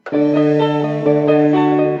Freestyle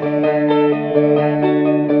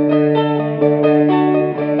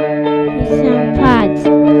Pods.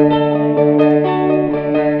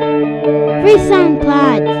 Freestyle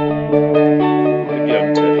Pods. Good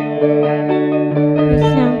young Teddy.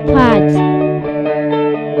 Freestyle Pods.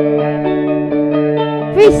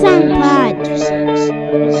 Freestyle Pods.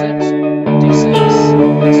 D6, D6,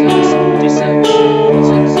 D6, D6,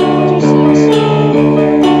 D6,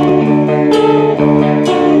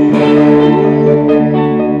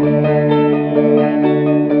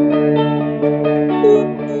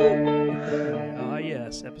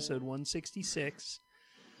 Yes, episode 166,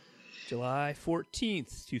 July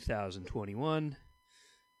 14th, 2021.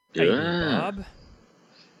 How you doing, Bob?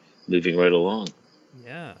 Moving right along.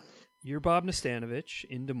 Yeah. You're Bob Nastanovich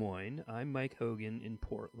in Des Moines. I'm Mike Hogan in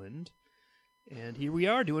Portland. And here we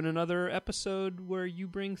are doing another episode where you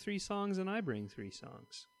bring 3 songs and I bring 3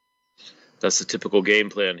 songs. That's the typical game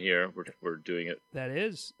plan here. We're doing it. That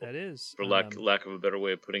is. For lack of a better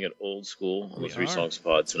way of putting it, old school on the 3 songs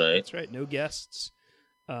pod tonight. That's right. No guests.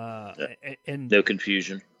 And no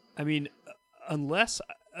confusion. I mean, unless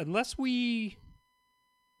we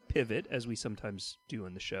pivot, as we sometimes do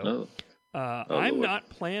on the show, I'm Lord. not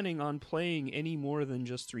planning on playing any more than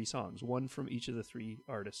just 3 songs, one from each of the 3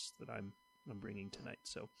 artists that I'm bringing tonight.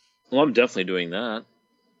 So, Well, I'm definitely doing that.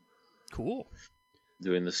 cool.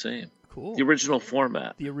 Doing the same. Cool. The original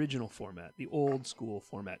format. The original format, the old school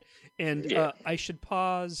format. And Yeah. I should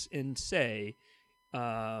pause and say,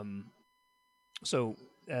 so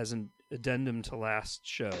as an addendum to last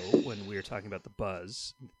show, when we were talking about the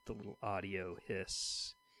buzz, the little audio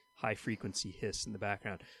hiss, high frequency hiss in the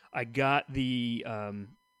background, I got the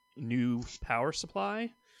new power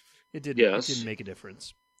supply. It didn't make a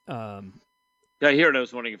difference. Yeah, I hear it. I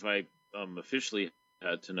was wondering if I officially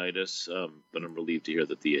had tinnitus, but I'm relieved to hear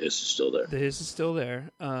that the hiss is still there. The hiss is still there.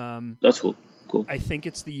 That's cool. Cool. I think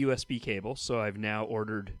it's the USB cable, so I've now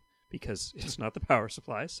ordered, because it's not the power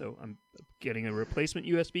supply, so I'm getting a replacement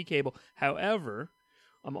USB cable. However,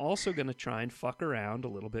 I'm also going to try and fuck around a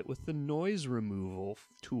little bit with the noise removal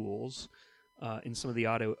tools in some of the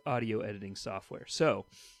audio editing software. So,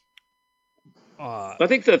 I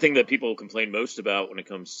think the thing that people complain most about when it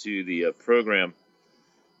comes to the program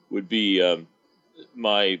would be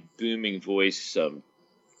my booming voice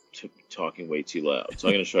talking way too loud. So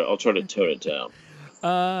I'll try to tone it down.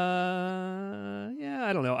 Yeah,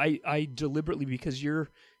 I don't know. I deliberately, because you're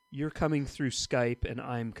coming through Skype and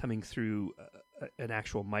I'm coming through an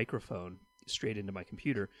actual microphone straight into my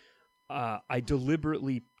computer, I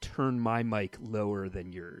deliberately turn my mic lower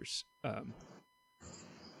than yours.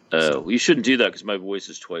 You shouldn't do that because my voice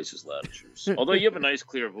is twice as loud as yours. Although you have a nice,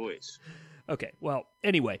 clear voice. Okay, well,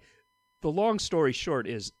 anyway, the long story short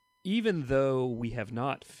is, even though we have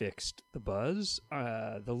not fixed the buzz,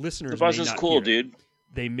 the listeners The buzz may is not cool, hear it. dude.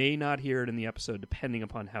 They may not hear it in the episode, depending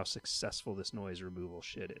upon how successful this noise removal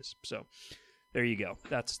shit is. So, there you go.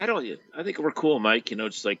 I think we're cool, Mike.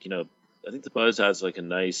 Just like, I think the buzz has like a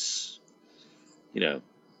nice,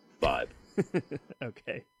 vibe.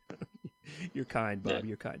 Okay. You're kind, Bob. Yeah.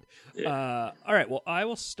 You're kind. Yeah. All right. Well, I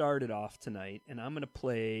will start it off tonight, and I'm going to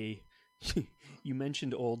play. You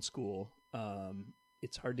mentioned old school.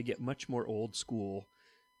 It's hard to get much more old school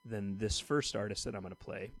than this first artist that I'm going to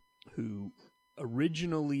play, who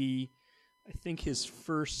originally, I think his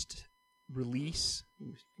first release,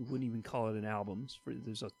 you wouldn't even call it an album.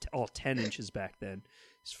 There's all 10 inches back then.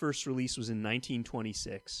 His first release was in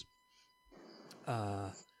 1926.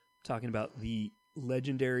 Talking about the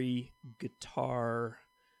legendary guitar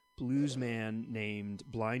blues man named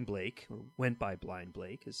Blind Blake, or went by Blind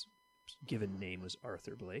Blake. His given name was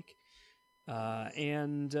Arthur Blake. He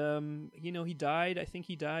died, I think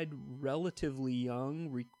he died relatively young,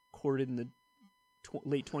 recorded in the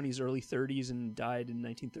late 20s, early 30s, and died in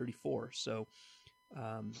 1934. So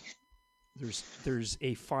there's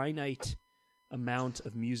a finite amount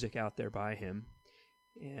of music out there by him.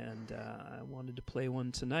 And I wanted to play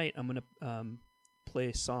one tonight. I'm going to play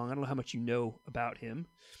a song. I don't know how much you know about him.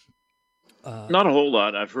 Not a whole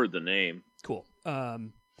lot. I've heard the name. Cool.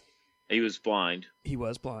 He was blind. He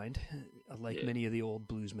was blind, like many of the old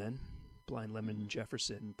bluesmen. Blind Lemon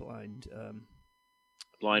Jefferson, blind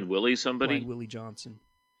Willie somebody? Blind Willie Johnson.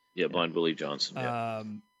 Yeah, Blind Willie Johnson. Yeah.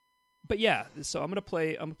 But yeah, so I'm gonna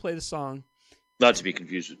play the song. Not to be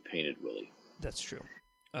confused with Painted Willie. That's true.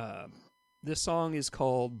 This song is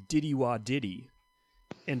called Diddy Wah Diddy.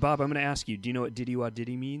 And Bob, I'm gonna ask you, do you know what Diddy Wah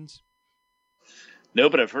Diddy means? No,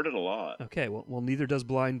 but I've heard it a lot. Okay, well neither does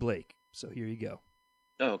Blind Blake. So here you go.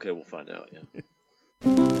 Oh, okay, we'll find out, yeah.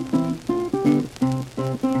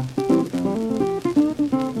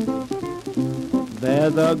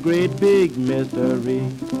 There's a great big mystery,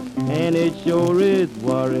 and it sure is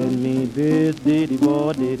worrying me. This diddy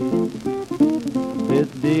war did it. This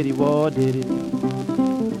diddy war did it.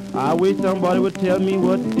 I wish somebody would tell me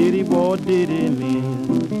what diddy war did it mean.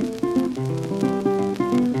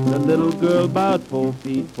 The little girl about 4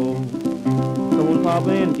 feet 4. Come on,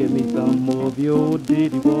 Papa, and give me some more of your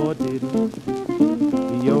diddy war did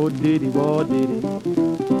it. Your diddy war did it.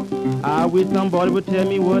 I wish somebody would tell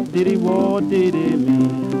me what diddy war did it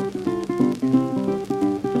mean.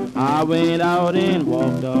 I went out and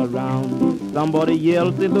walked around. Somebody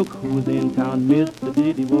yelled, say, look who's in town. Mr.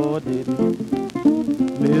 Diddy War did it.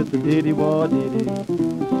 Mr. Diddy War did it.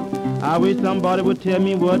 I wish somebody would tell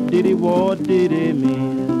me what Diddy War did it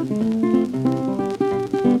mean.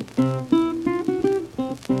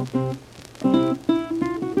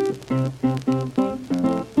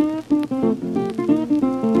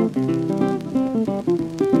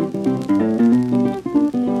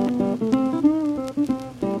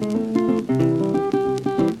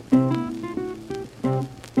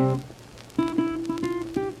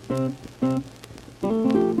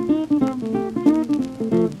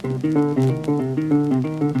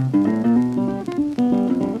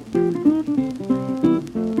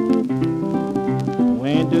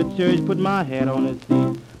 Church, put my hat on his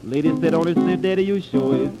seat. Lady said on his seat, Daddy, you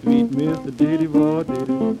sure is sweet. Mr. Diddy War did it.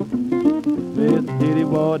 Mr. Diddy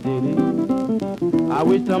War did it. I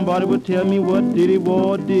wish somebody would tell me what Diddy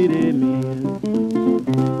War did it mean.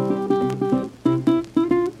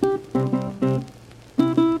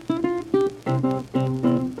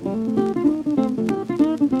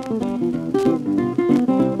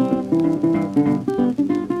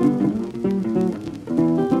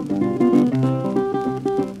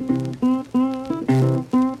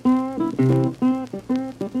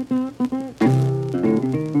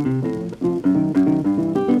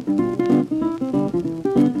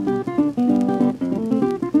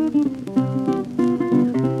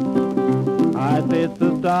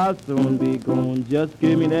 I'll soon be gone. Just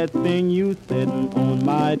give me that thing you said on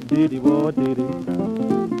my Diddy War Diddy.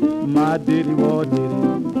 My Diddy War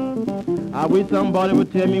Diddy. I wish somebody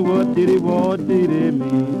would tell me what Diddy War Diddy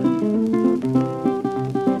mean.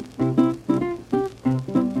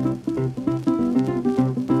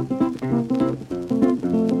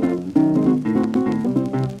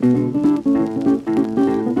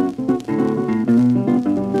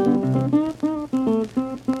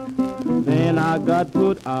 I got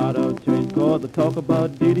put out of church cause I talk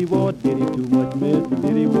about Diddy War Diddy too much. Mr.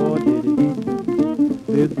 Diddy War Diddy.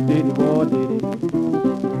 Mr. Diddy War Diddy.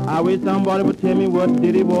 I wish somebody would tell me what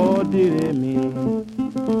Diddy War Diddy mean.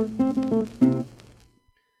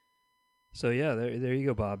 So yeah, there you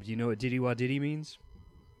go, Bob. Do you know what Diddy War Diddy means?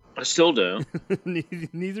 I still don't.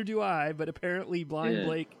 Neither do I, but apparently Blind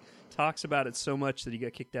Blake talks about it so much that he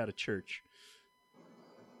got kicked out of church.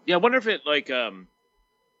 Yeah, I wonder if it I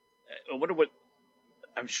wonder what.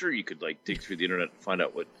 I'm sure you could dig through the internet and find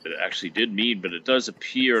out what it actually did mean, but it does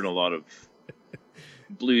appear in a lot of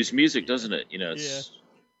blues music, doesn't it? It's,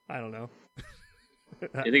 yeah. I don't know.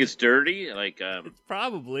 You think it's dirty?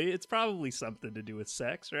 It's probably something to do with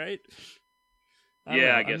sex, right?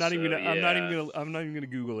 I guess I'm not even gonna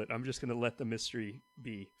Google it. I'm just gonna let the mystery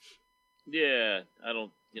be. Yeah, I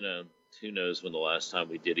don't. Who knows when the last time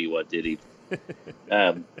we diddy what diddy.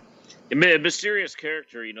 A mysterious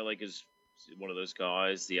character, is one of those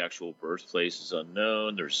guys. The actual birthplace is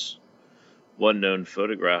unknown. There's one known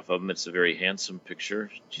photograph of him. It's a very handsome picture.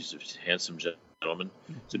 He's a handsome gentleman.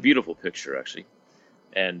 It's a beautiful picture, actually.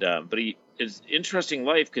 And but he is interesting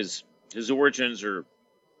life because his origins are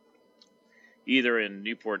either in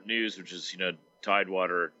Newport News, which is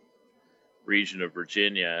Tidewater region of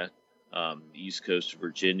Virginia, east coast of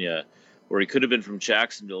Virginia, or he could have been from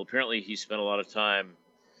Jacksonville. Apparently, he spent a lot of time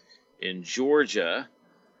in Georgia,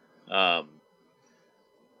 kind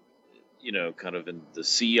of in the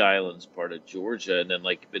Sea Islands part of Georgia, and then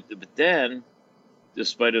but then,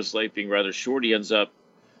 despite his life being rather short, he ends up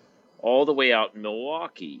all the way out in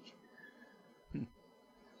Milwaukee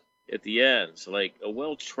at the end. So a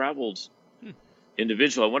well-traveled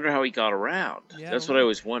individual. I wonder how he got around. Yeah, that's what I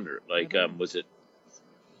always wonder. Was it?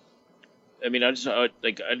 I mean, I just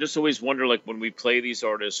always wonder when we play these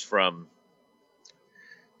artists from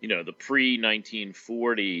the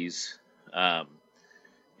pre-1940s,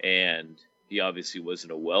 and he obviously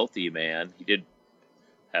wasn't a wealthy man. He did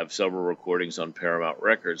have several recordings on Paramount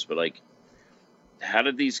Records, but how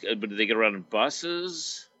did did they get around in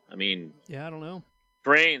buses? I mean, I don't know.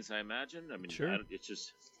 Trains, I imagine. I mean, sure. It's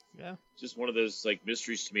just, just one of those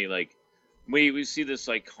mysteries to me. We see this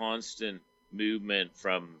constant movement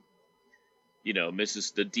from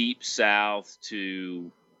the deep South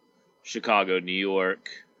to Chicago, New York,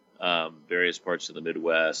 various parts of the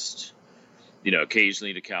Midwest,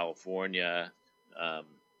 occasionally to California.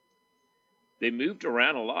 They moved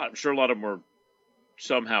around a lot. I'm sure a lot of them were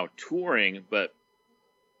somehow touring, but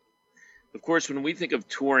of course, when we think of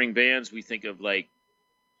touring bands, we think of like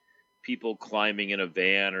people climbing in a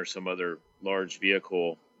van or some other large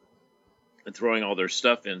vehicle and throwing all their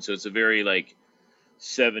stuff in. So it's a very like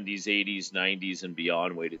 70s, 80s, 90s, and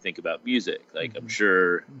beyond way to think about music. Like, I'm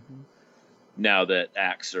sure now that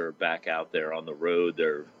acts are back out there on the road,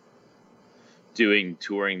 they're doing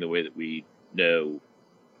touring the way that we know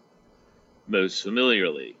most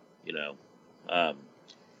familiarly.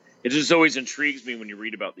 It just always intrigues me when you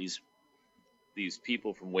read about these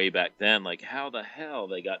people from way back then, like how the hell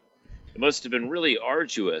they got. It must have been really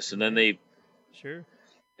arduous, and then they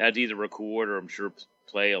had to either record or I'm sure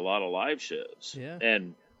play a lot of live shows. Yeah.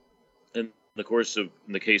 And in the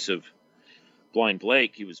case of Blind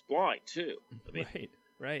Blake, he was blind too. I mean,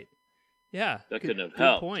 right. Yeah. That couldn't have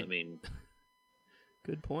helped. Point. I mean,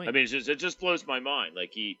 good point. I mean, it just blows my mind.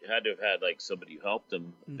 Like, he had to have had like somebody who helped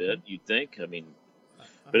him a bit, you'd think. I mean,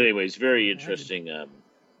 but anyways, very interesting.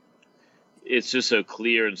 It's just so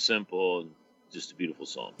clear and simple, and just a beautiful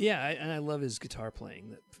song. Yeah, and I love his guitar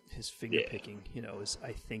playing. His finger picking, is,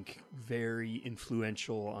 I think, very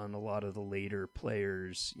influential on a lot of the later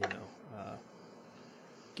players.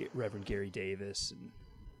 Reverend Gary Davis, and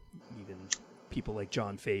even people like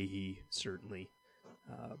John Fahey, certainly.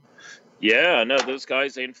 Those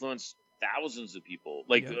guys, they influenced thousands of people.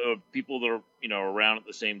 Like, people that are, around at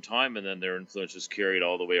the same time, and then their influence is carried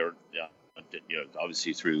all the way,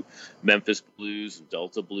 obviously through Memphis blues and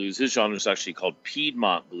Delta blues. His genre is actually called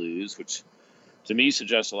Piedmont blues, which to me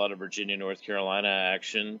suggests a lot of Virginia, North Carolina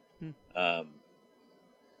action.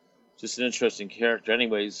 Just an interesting character.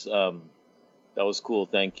 Anyways, that was cool.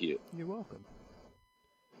 Thank you. You're welcome.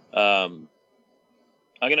 I'm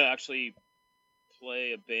going to actually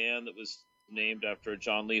play a band that was named after a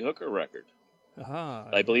John Lee Hooker record.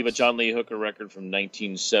 I believe a John Lee Hooker record from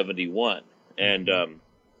 1971. And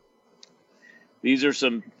these are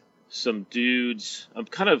some dudes. I'm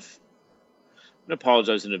going to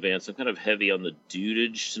apologize in advance. I'm kind of heavy on the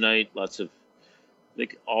dudage tonight. Lots of,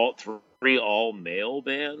 three all-male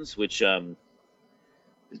bands, which is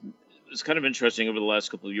kind of interesting. Over the last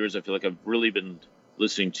couple of years, I feel like I've really been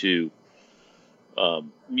listening to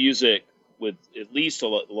music with at least a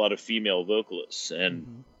lot of female vocalists.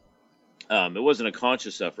 And it wasn't a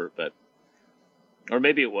conscious effort, or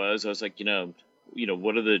maybe it was. I was like,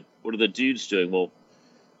 what are the dudes doing? Well,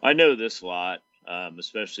 I know this a lot,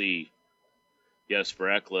 especially Jesper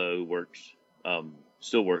Eklo, who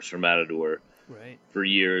still works for Matador for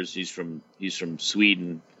years. He's from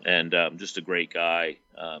Sweden, and just a great guy.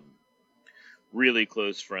 Really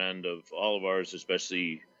close friend of all of ours,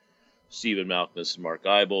 especially Stephen Malkmus and Mark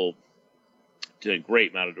Eibel. A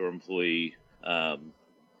great Matador employee, and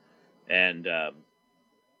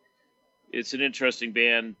it's an interesting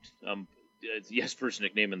band. Jesper's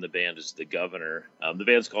nickname in the band is the Governor. The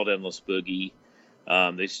band's called Endless Boogie.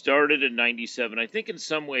 They started in '97. I think in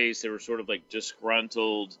some ways they were sort of like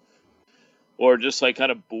disgruntled, or just like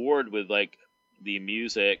kind of bored with like the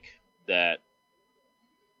music that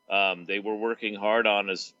they were working hard on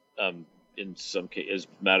as in some cases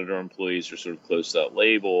Matador employees are sort of close to that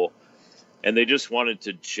label, and they just wanted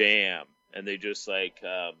to jam, and they just they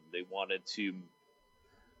wanted to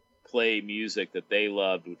play music that they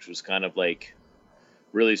loved, which was kind of like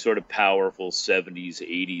really sort of powerful 70s,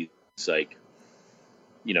 80s, like,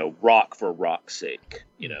 rock for rock's sake,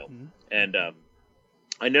 And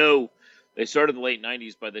I know they started in the late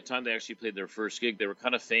 90s. By the time they actually played their first gig, they were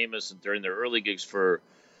kind of famous during their early gigs for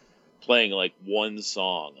playing like one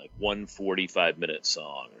song, like one 45-minute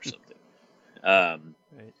song or something.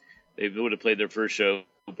 They would have played their first show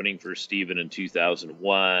opening for Steven in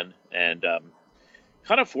 2001, and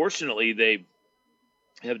kind of fortunately, they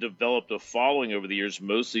have developed a following over the years,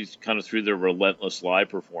 mostly kind of through their relentless live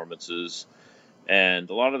performances. And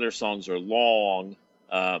a lot of their songs are long,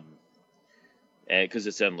 because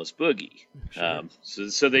it's Endless Boogie. Sure.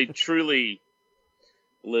 So they truly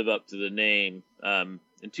live up to the name.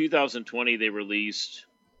 In 2020, they released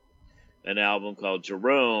an album called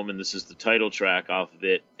Jerome, and this is the title track off of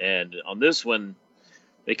it. And on this one,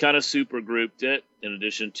 they kind of super grouped it, in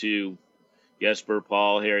addition to Jesper,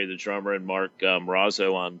 Paul, Harry the drummer, and Mark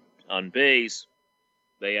Razzo on bass.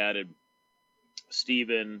 They added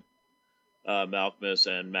Stephen Malkmus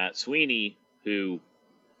and Matt Sweeney, who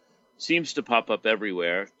seems to pop up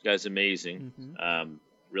everywhere. The guy's amazing.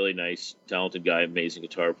 Really nice, talented guy, amazing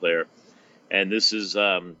guitar player. And this is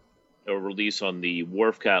a a release on the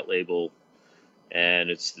Wharfcat label, and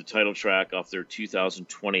it's the title track off their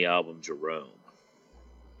 2020 album Jerome.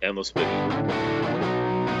 Endless Big. It's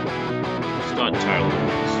not entirely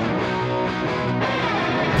released.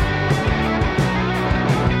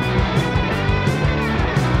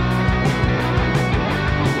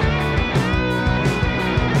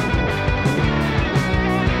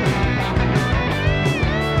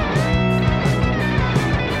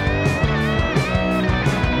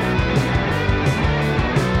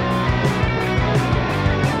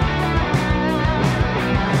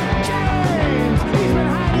 James, he's been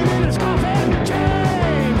hiding in his coffin.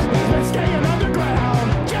 James, he's been staying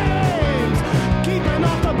underground.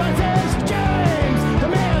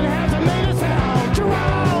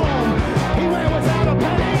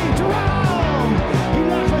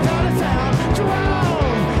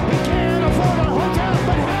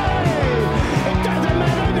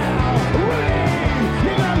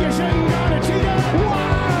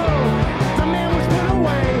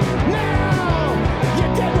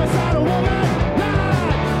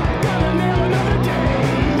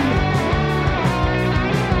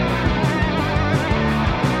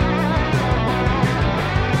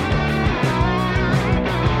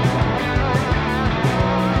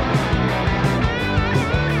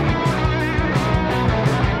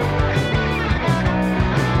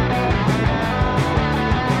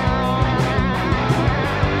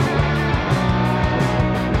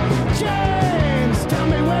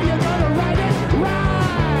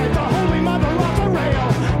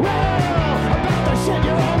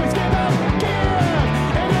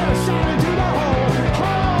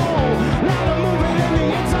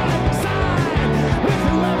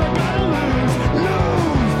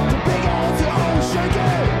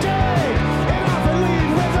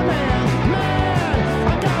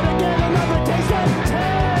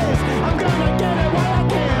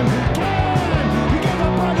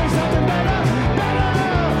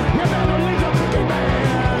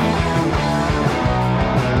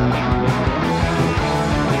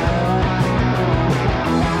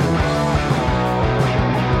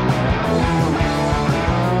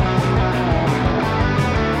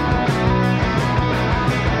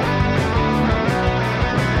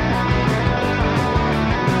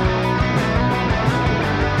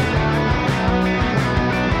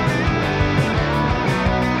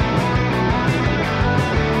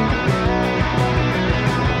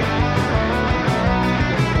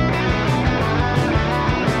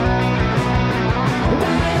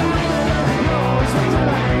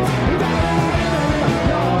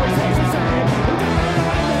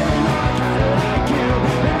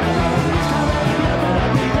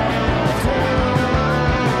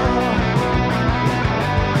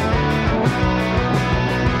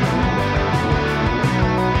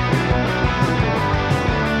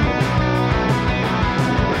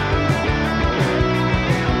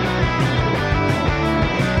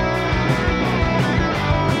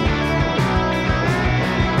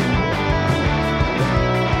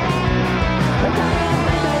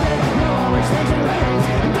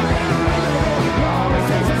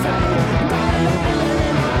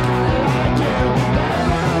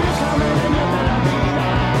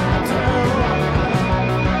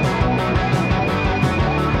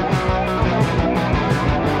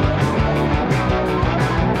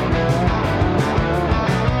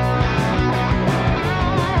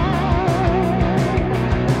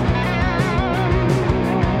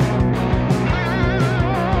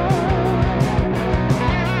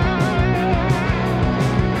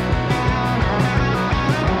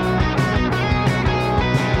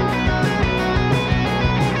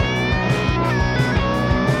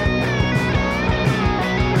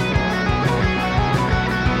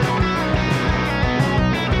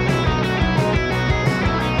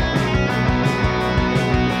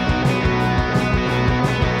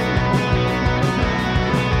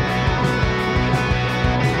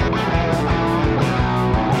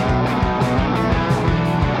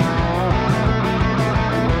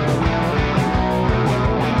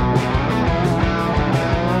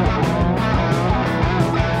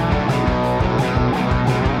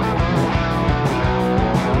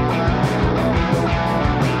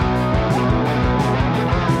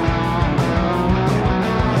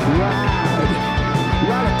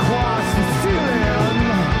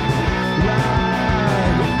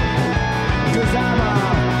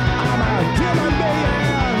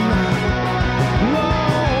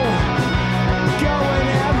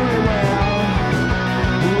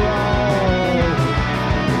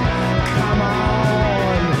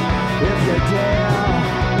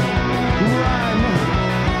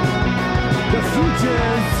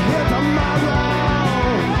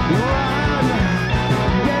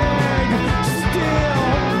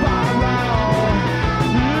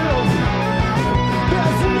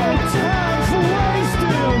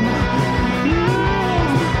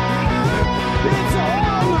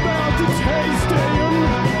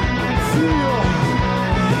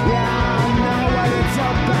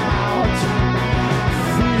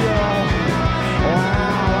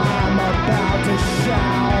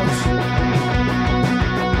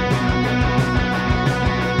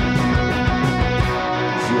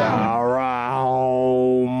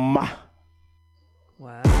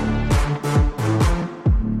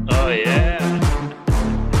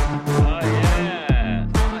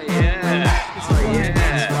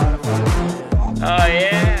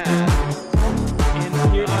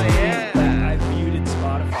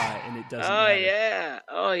 doesn't Oh matter. yeah.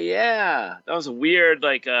 Oh yeah. That was a weird,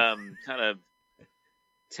 like, kind of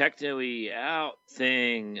techno-y out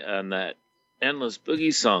thing on that Endless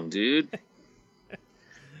Boogie song, dude.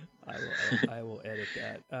 I will edit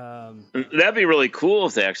that. That'd be really cool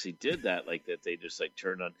if they actually did that, like that they just like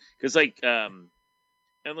turned on, because like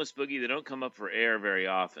Endless Boogie, they don't come up for air very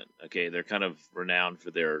often. Okay, they're kind of renowned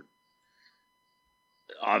for their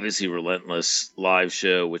obviously relentless live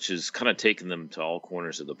show, which has kind of taken them to all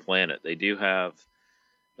corners of the planet. They do have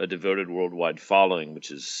a devoted worldwide following,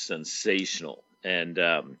 which is sensational. And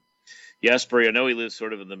Jesper, I know he lives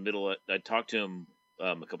sort of in the middle. I talked to him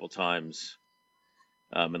a couple times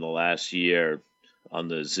in the last year on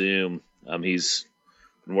the Zoom. He's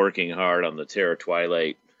been working hard on the Terror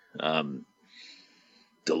Twilight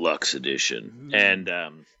Deluxe Edition, and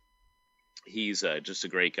he's just a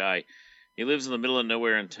great guy. He lives in the middle of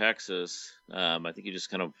nowhere in Texas. I think he just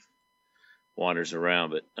kind of wanders around,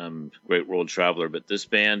 but great world traveler. But this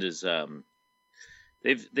band is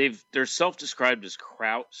they're self-described as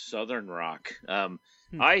kraut southern rock.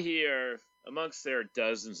 I hear amongst their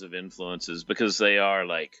dozens of influences, because they are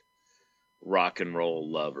like rock and roll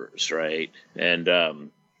lovers, right? And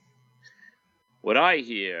what I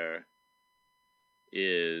hear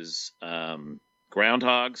is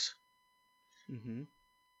Groundhogs,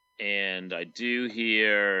 and I do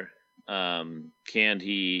hear Canned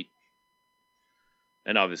Heat,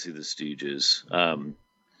 and obviously the Stooges.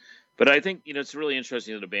 But I think, it's really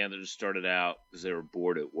interesting that a band that just started out because they were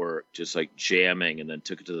bored at work, just like jamming, and then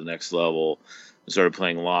took it to the next level and started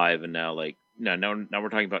playing live. And now, like, now we're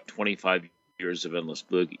talking about 25 years of Endless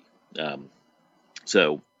Boogie.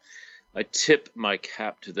 So I tip my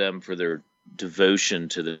cap to them for their devotion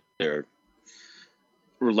to their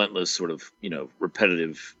relentless sort of,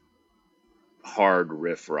 repetitive, hard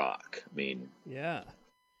riff rock. I mean, yeah,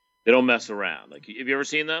 they don't mess around. Like, have you ever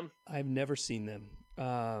seen them? I've never seen them.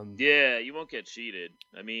 Yeah, you won't get cheated.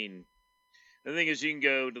 I mean, the thing is, you can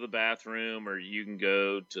go to the bathroom or you can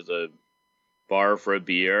go to the bar for a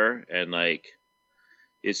beer, and like,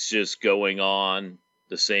 it's just going on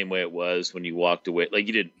the same way it was when you walked away. Like,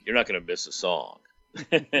 you're not going to miss a song.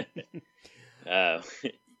 They're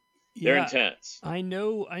intense. I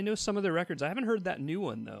know some of their records. I haven't heard that new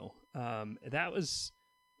one though. That was,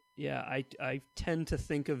 I tend to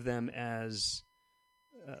think of them as,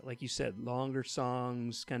 like you said, longer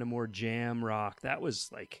songs, kind of more jam rock. That was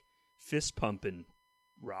like fist pumping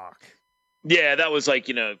rock. Yeah, that was like,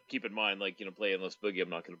 keep in mind, like, play Endless Boogie, I'm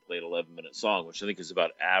not going to play an 11-minute song, which I think is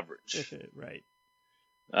about average. Right.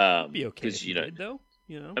 Be okay if you did, though,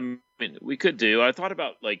 I mean, we could do. I thought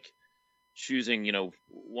about, like, choosing,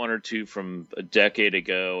 one or two from a decade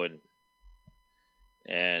ago and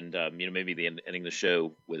maybe ending the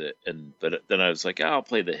show with it. But then I was like, I'll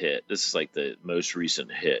play the hit. This is like the most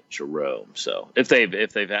recent hit, Jerome. So if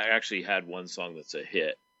they've actually had one song that's a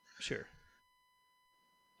hit. Sure.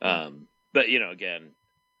 But, again,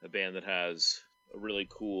 a band that has a really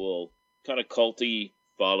cool kind of culty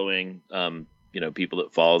following, people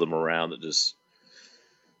that follow them around that just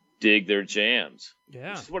dig their jams.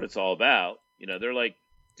 Yeah. Which is what it's all about. They're like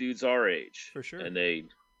dudes our age. For sure. And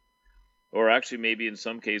or actually maybe in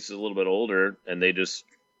some cases a little bit older, and they're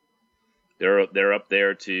up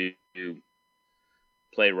there to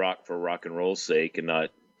play rock for rock and roll's sake and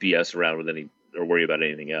not BS around with any or worry about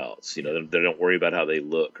anything else. They don't worry about how they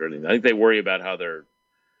look or anything. I think they worry about how their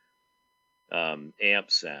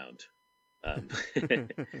amps sound,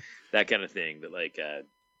 that kind of thing. That like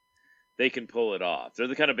they can pull it off. They're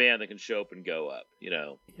the kind of band that can show up and go up.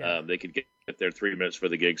 They could get there 3 minutes before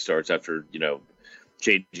the gig starts after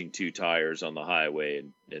changing 2 tires on the highway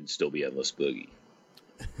and still be Endless Boogie.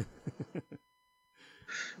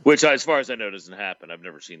 Which, as far as I know, doesn't happen. I've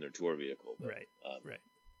never seen their tour vehicle. But, right.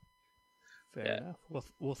 Fair enough.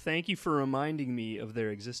 Well, thank you for reminding me of their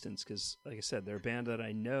existence, because, like I said, they're a band that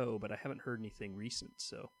I know, but I haven't heard anything recent.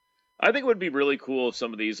 So, I think it would be really cool if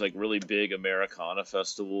some of these like really big Americana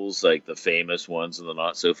festivals, like the famous ones and the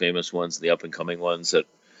not so famous ones, the up and coming ones that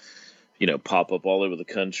pop up all over the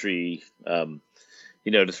country, to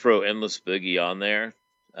throw Endless Boogie on there,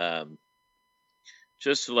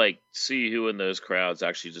 just to like see who in those crowds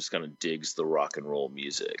actually just kind of digs the rock and roll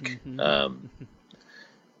music. Mm-hmm.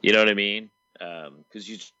 You know what I mean? Because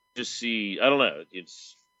you just see, I don't know,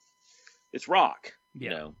 it's rock,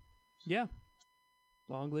 Yeah.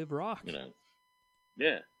 Long live rock.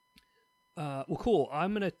 Yeah. Well, cool.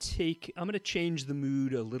 I'm gonna change the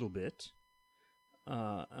mood a little bit.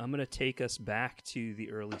 I'm gonna take us back to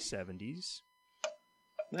the early '70s.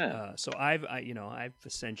 Yeah. So I've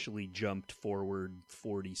essentially jumped forward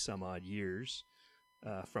 40 some odd years.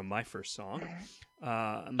 from my first song.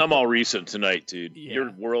 I'm all recent tonight, dude. Yeah.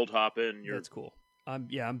 You're world hopping. That's cool. I'm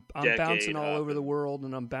decade bouncing all over the hopping. world,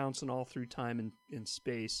 and I'm bouncing all through time and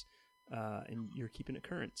space, and you're keeping it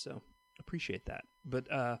current. So appreciate that. But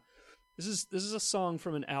this is a song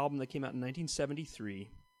from an album that came out in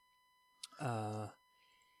 1973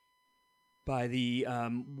 by the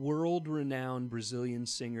world-renowned Brazilian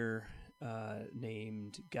singer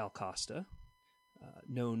named Gal Costa,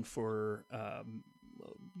 known for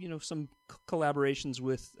some collaborations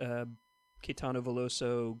with Caetano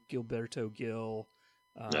Veloso, Gilberto Gil.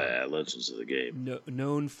 Legends of the Game.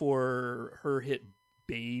 Known for her hit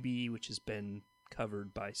 "Baby," which has been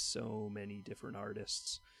covered by so many different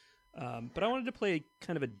artists. But I wanted to play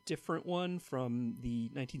kind of a different one from the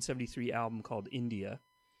 1973 album called India.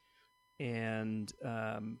 And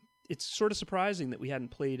it's sort of surprising that we hadn't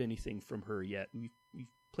played anything from her yet. We've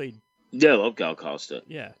played... Yeah, I love Gal Costa.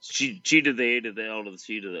 Yeah. G to the A to the L to the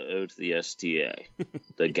C to the O to the S T A.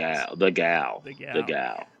 The gal.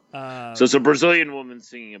 So it's a Brazilian woman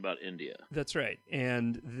singing about India. That's right.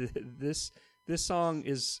 And this song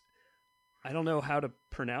is... I don't know how to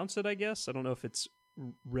pronounce it, I guess. I don't know if it's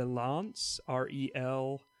Relance, Relance.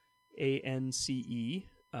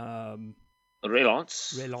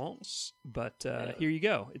 Relance. But here you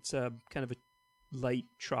go. It's a kind of a light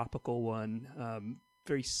tropical one.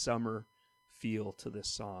 Very summer feel to this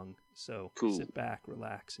song. So cool. Sit back,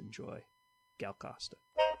 relax, enjoy. Gal Costa.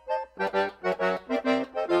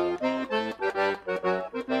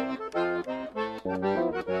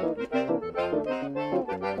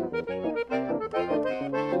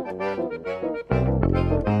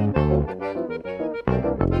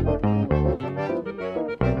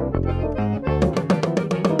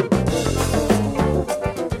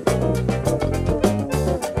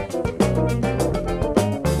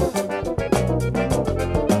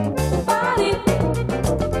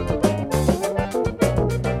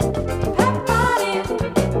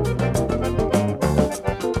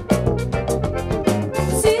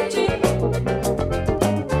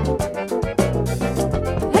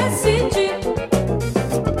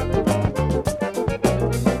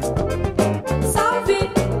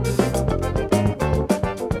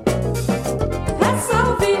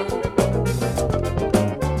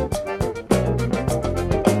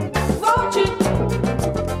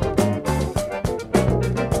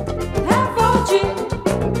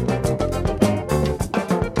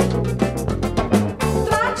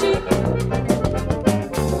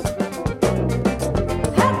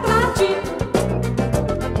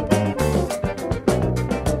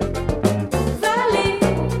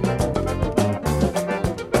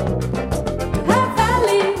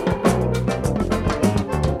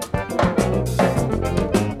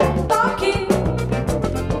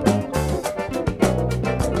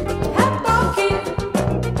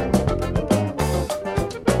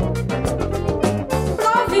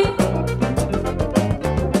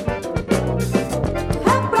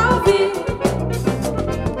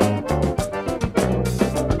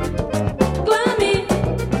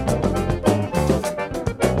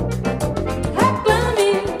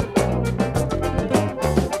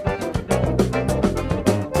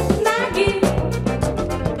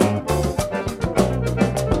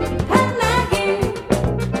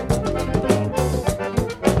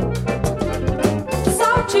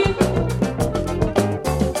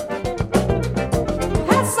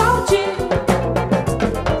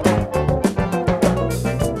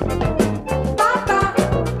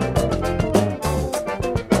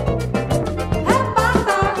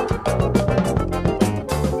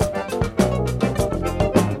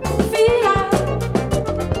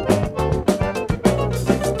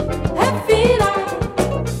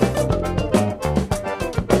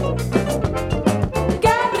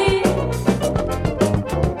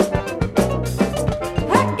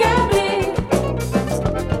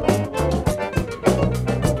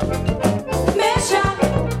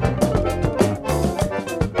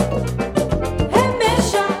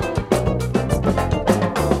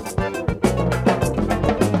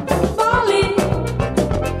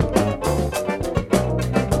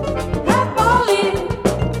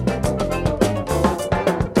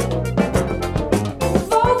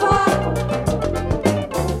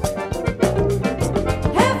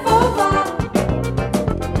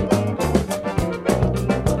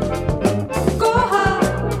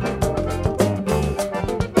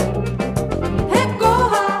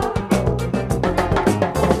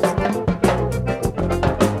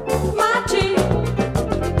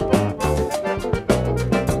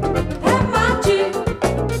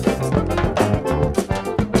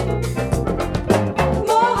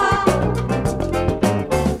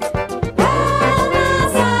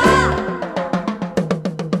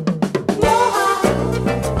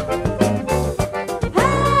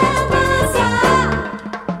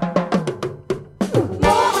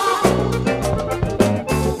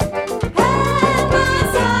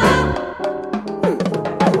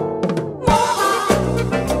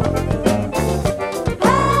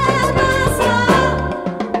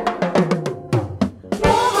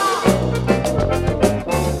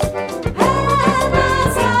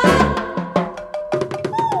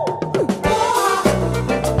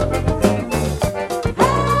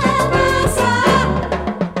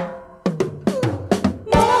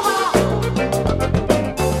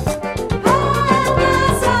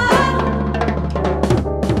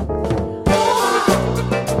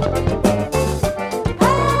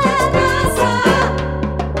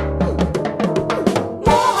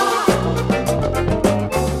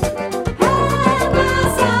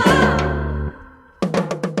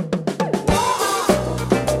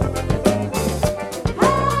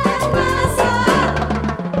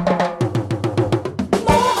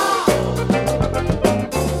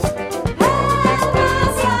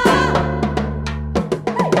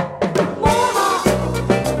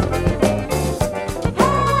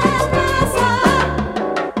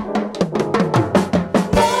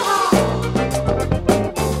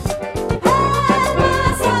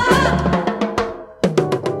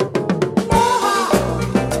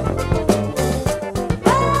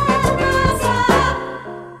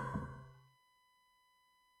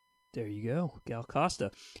 There you go, Gal Costa.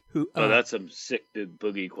 Who? Oh, that's some sick big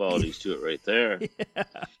boogie qualities to it right there. Yeah.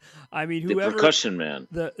 I mean, The whoever percussion man.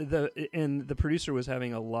 the producer was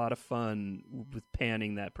having a lot of fun with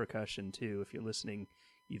panning that percussion too. If you're listening,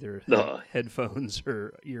 either headphones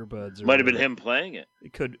or earbuds, or Might have been whatever. him playing it.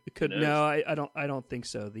 It could. No, I don't think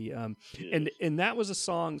so. The and that was a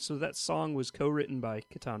song. So that song was co-written by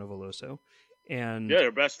Caetano Veloso, and Yeah,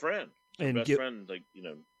 their best friend. And Their best friend, like, you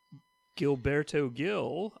know. Gilberto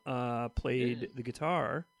Gil played the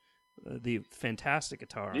guitar, the fantastic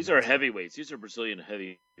guitar. These are heavyweights. These are Brazilian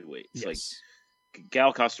heavyweights. Yes. Like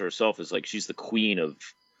Gal Costa herself is like she's the queen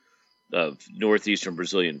of northeastern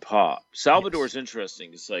Brazilian pop. Salvador's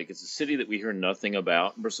interesting. It's like it's a city that we hear nothing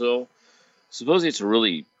about in Brazil. Supposedly it's a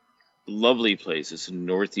really lovely place. It's in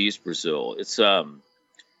northeast Brazil. It's a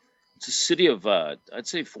city of I'd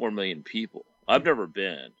say 4 million people. I've never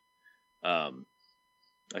been.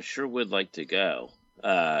 I sure would like to go.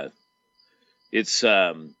 It's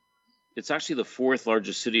actually the 4th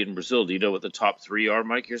largest city in Brazil. Do you know what the top 3 are,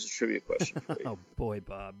 Mike? Here's a trivia question for you. Oh boy,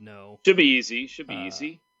 Bob, no. Should be easy. Should be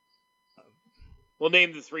easy. Well,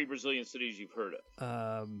 name the 3 Brazilian cities you've heard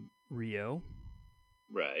of. Rio.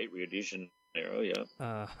 Right, Rio de Janeiro.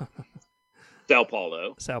 Yeah. Sao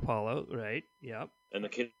Paulo. Right. Yep. And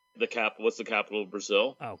the cap. What's the capital of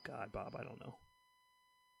Brazil? Oh God, Bob, I don't know.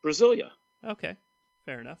 Brasilia. Okay,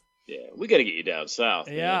 fair enough. Yeah, we got to get you down south.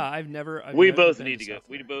 Yeah, man. I've never we both been need to go. South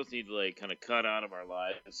We America. both need to like kind of cut out of our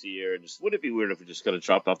lives here, and just wouldn't it be weird if we just kind of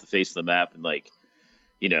chopped off the face of the map and like,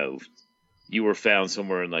 you know, you were found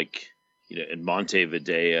somewhere in like, you know, in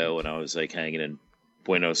Montevideo, and I was like hanging in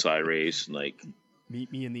Buenos Aires, and like,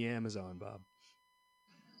 Meet me in the Amazon, Bob.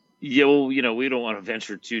 yeah, well, you know, we don't want to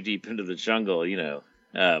venture too deep into the jungle, you know,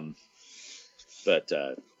 but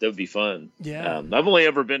that would be fun. Yeah. I've only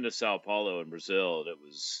ever been to Sao Paulo in Brazil, and it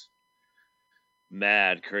was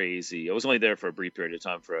mad crazy. I was only there for a brief period of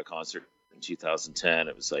time for a concert in 2010.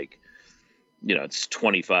 It was like, you know, it's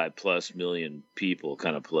 25 plus million people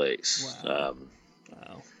kind of place. Wow.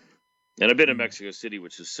 And I've been in Mexico City,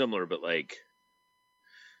 which is similar, but like,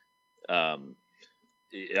 yeah,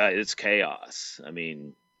 it's chaos. I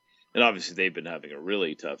mean, and obviously they've been having a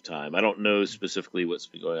really tough time. I don't know specifically what's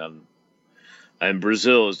been going on. And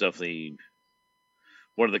Brazil is definitely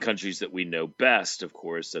one of the countries that we know best, of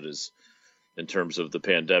course, that is in terms of the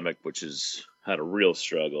pandemic, which has had a real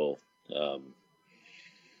struggle.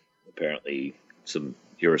 Apparently some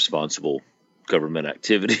irresponsible government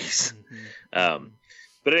activities. Mm-hmm.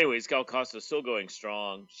 But anyways, Gal Costa is still going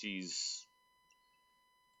strong.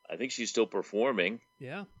 I think she's still performing.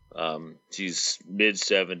 Yeah. She's mid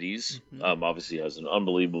 70s. Mm-hmm. Obviously has an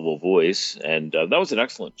unbelievable voice, and that was an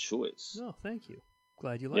excellent choice. Oh, thank you.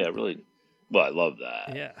 Glad you liked Yeah, it. really. Well, I love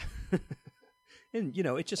that. Yeah. And you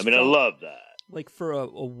know, it just. I mean, I felt love that. like for a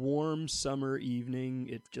warm summer evening.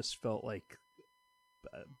 It just felt like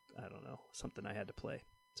I don't know, something I had to play.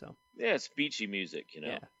 So. Yeah, it's beachy music, you know.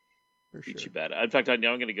 Yeah. For Beachy sure. bad. In fact, now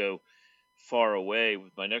I'm going to go far away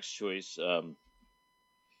with my next choice.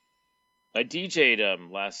 I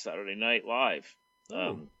DJ'd last Saturday night live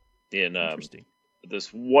in Interesting.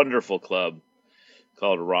 this wonderful club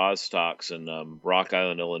called Rostocks in Rock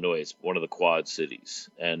Island, Illinois. It's one of the Quad Cities,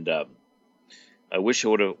 and I wish I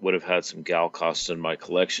would have had some Gal Costa in my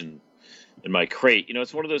collection, in my crate. You know,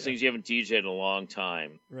 it's one of those things you haven't DJ'd in a long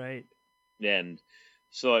time, Right. and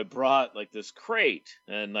so I brought like this crate,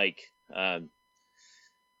 and like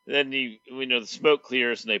then you know the smoke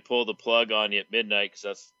clears and they pull the plug on you at midnight because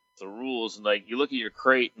that's the rules, and like you look at your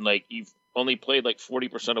crate and like you've only played like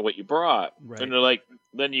 40% of what you brought, Right. and they're like,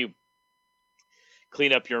 then you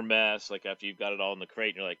clean up your mess like after you've got it all in the crate,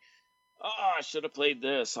 and you're like, oh, I should have played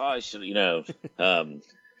this. Oh, I should, you know.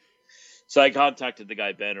 So I contacted the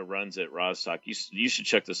guy Ben who runs it, Rostock. You should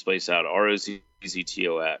check this place out,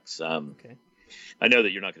 ROZZTOX. Okay. I know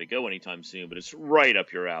that you're not going to go anytime soon, but it's right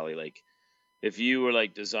up your alley. Like if you were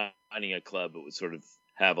like designing a club, it would sort of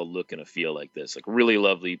have a look and a feel like this. Like really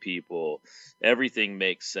lovely people, everything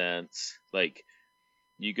makes sense. Like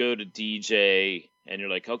you go to DJ and you're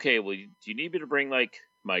like, okay, well, do you need me to bring like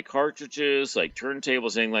my cartridges, like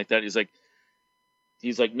turntables, anything like that? He's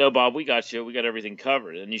like, no, Bob, we got you. We got everything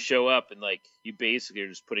covered. And you show up and like you basically are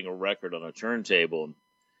just putting a record on a turntable and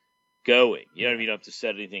going. You know what I mean? You don't have to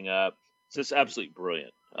set anything up. It's just absolutely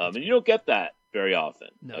brilliant. And you don't get that very often.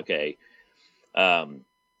 No. Okay.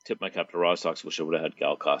 Tip my cap to Rostocks. Wish I would have had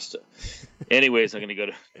Gal Costa. Anyways, I'm going to go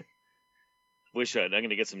to. I'm going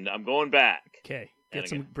to get some. I'm going back. Okay.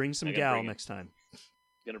 And Bring some I'm gonna gal bring it. next time.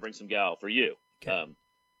 Going to bring some gal for you. Okay.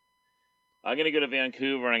 I'm going to go to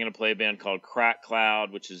Vancouver and I'm going to play a band called Crack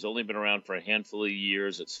Cloud, which has only been around for a handful of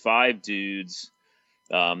years. It's 5 dudes.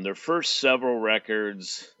 Their first several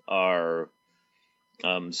records are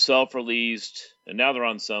self-released, and now they're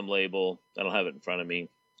on some label. I don't have it in front of me.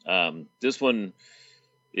 This one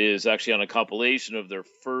is actually on a compilation of their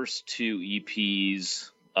first 2 EPs.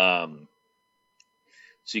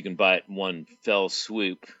 So you can buy it in one fell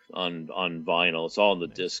swoop on vinyl. It's all in the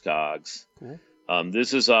Discogs. Cool.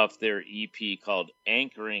 This is off their EP called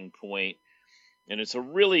Anchoring Point, and it's a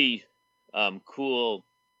really cool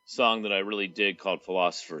song that I really dig called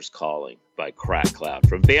Philosopher's Calling by Crack Cloud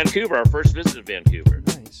from Vancouver, our first visit to Vancouver.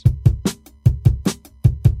 Nice.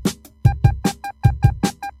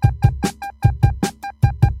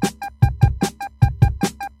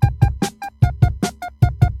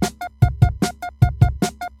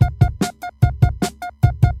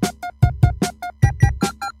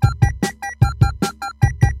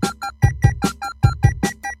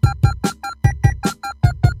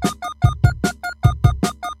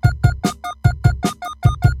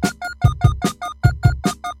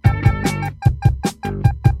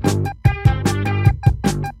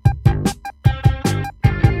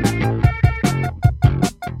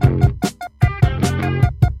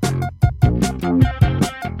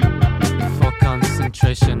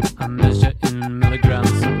 I measure in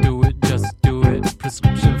milligrams. Do it, just do it.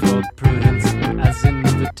 Prescription for prudence. As an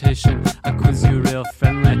invitation, I quiz you real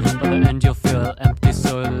friendly. By the end you'll feel empty,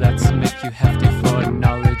 so let's make you hefty for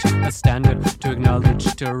knowledge. A standard to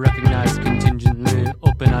acknowledge, to recognize contingently.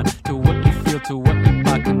 Open on to what you feel, to what you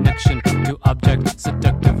by connection. To object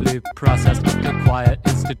seductively processed. The quiet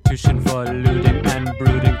institution for looting and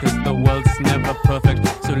brooding. Cause the world's never perfect,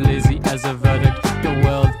 so lazy as a verdict. The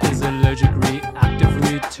world is allergic, reactive,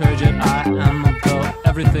 turgid. I am above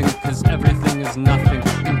everything, cause everything is nothing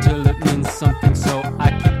until it means something, so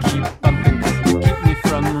I can keep bumping. You keep me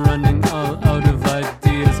from running all out of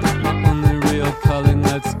ideas. My only real calling,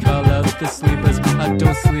 let's call out the sleepers. I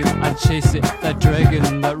don't sleep, I chase it, that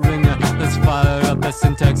dragon, that ringer. Let's fire up the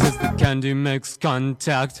syntax as the candy makes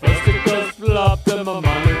contact. First it goes flop, then my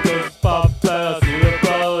mind goes pop. I see the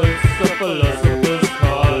ball, it's a philosopher's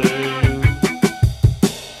calling.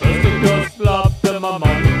 First it goes flop, then my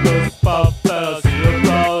mind goes pop. I see the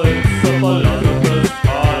ball, it's a philosopher's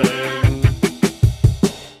calling.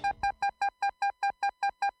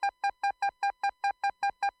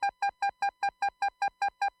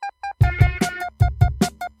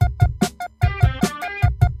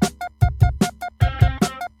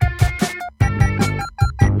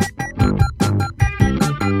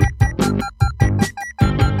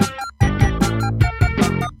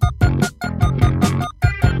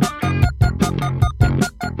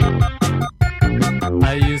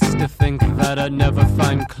 I used to think that I'd never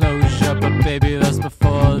find closure, but baby, that's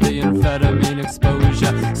before the amphetamine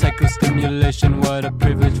exposure. Psychostimulation, what a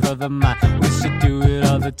privilege for the mind. We should do it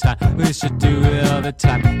all the time, we should do it all the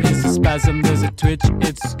time. There's a spasm, there's a twitch,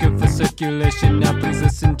 it's good for circulation. Now please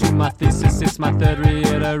listen to my thesis, it's my third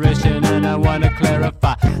reiteration. And I wanna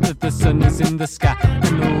clarify that the sun is in the sky,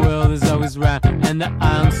 and the world is always round, and that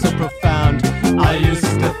I am so profound. I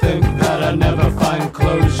used to think that I'd never find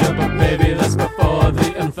closure, but baby, that's before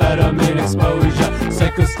the amphetamine exposure.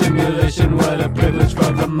 Psychostimulation, what a privilege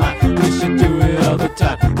for the mind. We should do it all the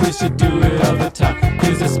time, we should do it all the time.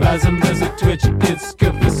 There's a spasm, there's a twitch, it's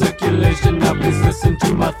good for circulation. Now please listen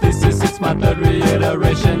to my thesis, it's my third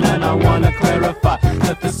reiteration. And I wanna clarify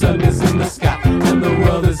that the sun is in the sky, and the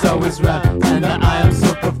world is always round, and that I am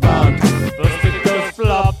so profound. First it goes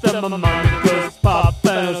flop, then my mind goes pop,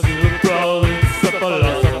 and I see it roll, it's a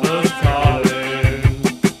philosopher's calling.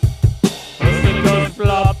 First it goes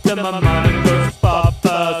flop, then my mind goes pop,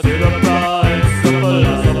 I see the roll, it's a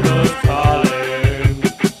philosopher's calling.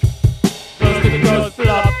 First it goes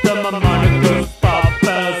flop, then my mind goes pop, I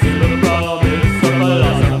see the roll, it's a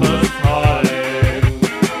philosopher's calling.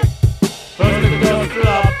 First it goes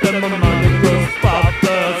flop, then my mind goes pop, I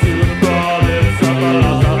see the roll, it's a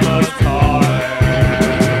philosopher's calling.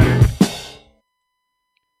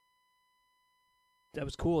 That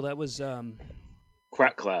was cool. That was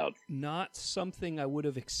Crack Cloud. not something I would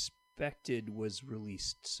have expected was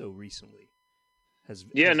released so recently.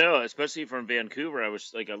 Yeah, no, especially from Vancouver. I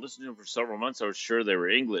listened to them for several months. I was sure they were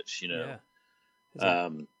English, Yeah. It's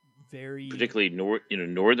like very particularly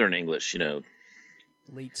Northern English,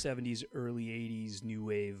 late 70s, early 80s new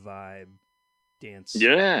wave vibe, dance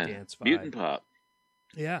vibe. mutant pop.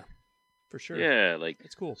 Yeah, for sure. Yeah, like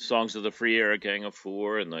It's cool. Songs of the Free Era, Gang of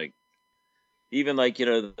Four, and even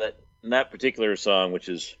that particular song, which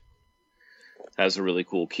has a really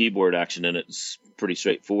cool keyboard action in it. It's pretty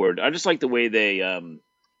straightforward. I just like the way they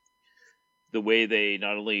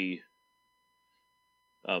not only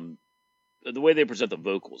the way they present the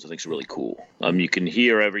vocals, I think, is really cool. You can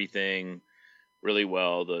hear everything really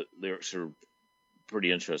well. The lyrics are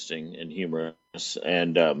pretty interesting and humorous,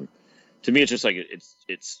 and to me, it's just like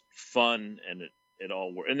it's fun and it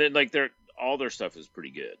all works. And then like all their stuff is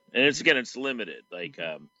pretty good, and it's limited. Like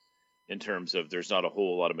in terms of there's not a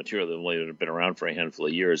whole lot of material that only have been around for a handful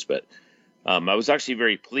of years, but I was actually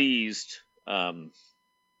very pleased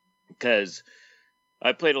because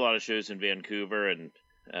I played a lot of shows in Vancouver, and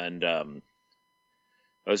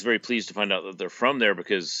I was very pleased to find out that they're from there,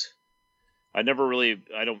 because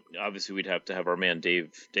obviously we'd have to have our man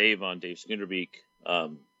Dave Skinderbeek.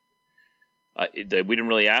 We didn't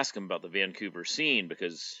really ask him about the Vancouver scene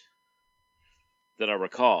because that I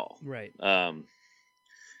recall. Right. But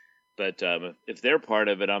if they're part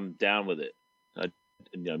of it, I'm down with it. I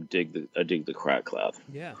dig the Crack Cloud.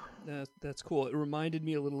 Yeah, that's cool. It reminded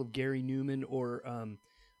me a little of Gary Newman, or are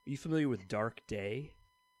you familiar with Dark Day?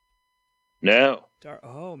 No.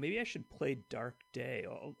 Maybe I should play Dark Day.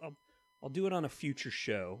 I'll do it on a future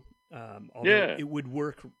show. Yeah. It would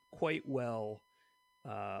work quite well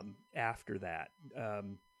after that.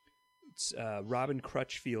 It's Robin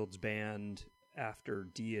Crutchfield's band after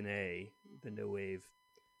DNA, the no wave,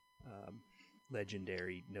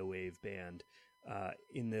 legendary no wave band.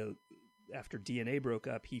 After DNA broke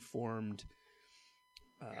up, he formed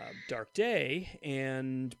Dark Day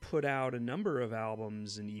and put out a number of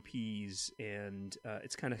albums and EPs, and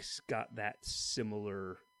it's kind of got that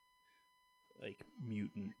similar, like,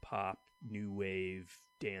 mutant pop, new wave,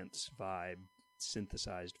 dance vibe,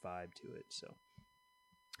 synthesized vibe to it. So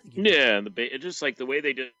yeah, and just like the way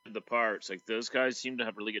they did the parts, like those guys seem to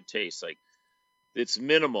have really good taste. Like it's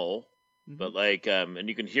minimal, but like and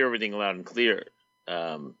you can hear everything loud and clear,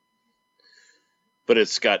 but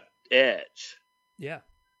it's got edge. Yeah.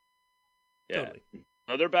 Totally.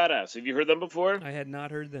 No, they're badass. Have you heard them before? I had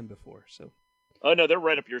not heard them before, so. Oh no, they're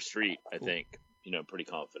right up your street. Cool. I think. Pretty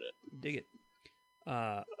confident. Dig it.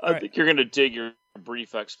 I think you're gonna dig your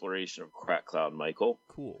brief exploration of Crack Cloud, Michael.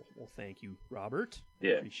 Cool. Well, thank you, Robert.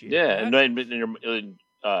 Yeah. Appreciate that.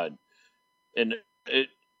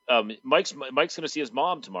 Mike's gonna see his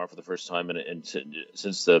mom tomorrow for the first time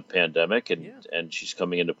since the pandemic, and she's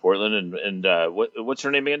coming into Portland. And what's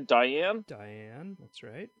her name again? Diane. Diane. That's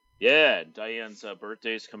right. Yeah, Diane's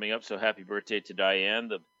birthday is coming up, so happy birthday to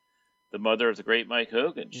Diane, the mother of the great Mike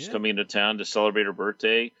Hogan. She's coming into town to celebrate her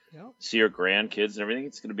birthday, see her grandkids and everything.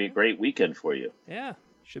 It's going to be a great weekend for you. Yeah,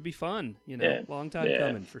 should be fun. Long time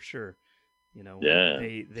coming for sure. They were.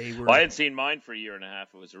 Well, I hadn't seen mine for a year and a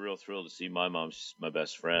half. It was a real thrill to see my mom. She's my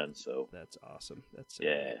best friend. So that's awesome. That's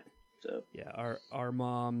our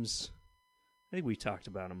moms. I think we talked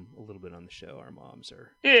about them a little bit on the show. Our moms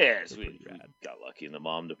are we got lucky in the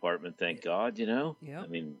mom department, thank God. Yeah. I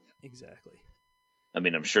mean, exactly. I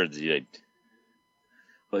mean, I'm sure who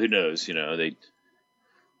knows? They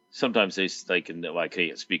sometimes like, I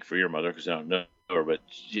can't speak for your mother because I don't know her, but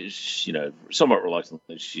somewhat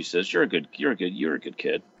reluctantly, she says, "You're a good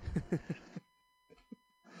kid."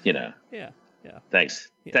 Yeah. Thanks.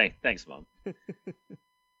 Yeah. Thanks, Mom. Yeah.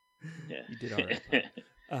 You did all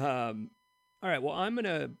right. All right. Well, I'm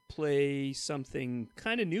gonna play something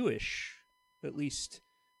kind of newish, at least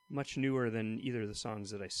much newer than either of the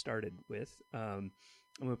songs that I started with. I'm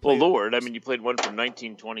gonna play. Well, Lord, I mean, you played one from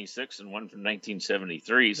 1926 and one from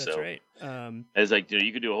 1973. That's right. As like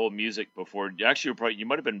you could do a whole music before. Actually, you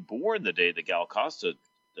might have been born the day the Gal Costa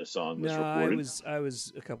song was recorded. I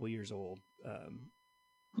was a couple years old.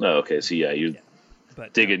 Oh, okay. So you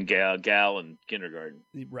but digging gal in kindergarten.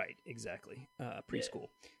 Right. Exactly. Preschool.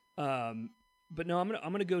 But no, I'm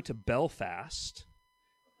gonna go to Belfast.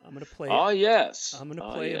 I'm gonna play. Oh yes. I'm gonna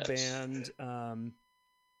play a band.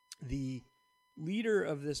 The leader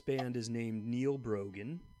of this band is named Neil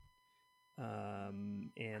Brogan,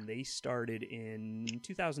 and they started in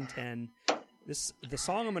 2010. The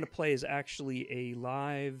song I'm gonna play is actually a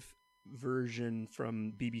live version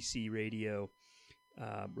from BBC Radio,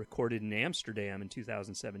 recorded in Amsterdam in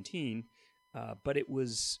 2017. But it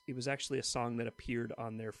was actually a song that appeared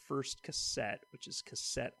on their first cassette, which is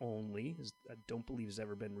cassette only. I don't believe has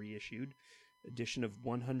ever been reissued. Edition of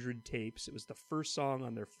 100 tapes. It was the first song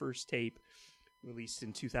on their first tape, released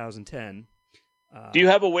in 2010. Do you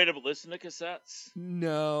have a way to listen to cassettes?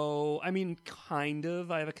 No, I mean, kind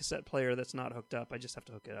of. I have a cassette player that's not hooked up. I just have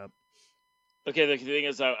to hook it up. Okay, the thing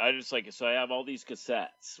is, I just so I have all these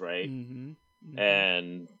cassettes, right? Mm-hmm.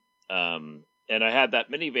 And I had that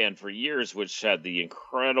minivan for years, which had the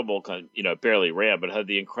incredible, barely ran, but had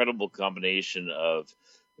the incredible combination of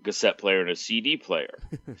a cassette player and a CD player,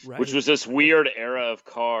 right. Which was this weird era of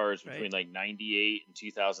cars between like 98 and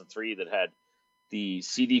 2003 that had the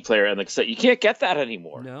CD player and the cassette. You can't get that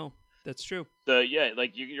anymore. No, that's true. So yeah,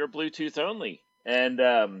 like you're Bluetooth only,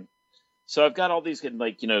 and so I've got all these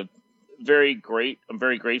like very great. I'm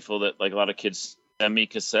very grateful that like a lot of kids send me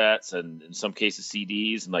cassettes and in some cases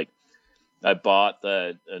CDs, and like I bought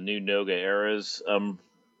a new Noga Eras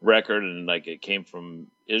record, and like it came from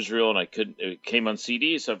Israel, and it came on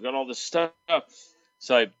CD, so I've got all this stuff.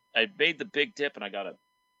 So I made the big dip, and I got a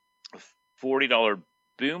 $40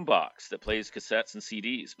 boom box that plays cassettes and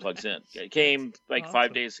CDs, plugs in. It came like awesome.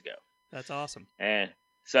 5 days ago. That's awesome. And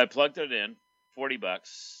so I plugged it in, $40,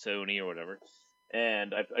 Sony or whatever,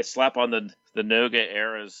 and I slap on the Noga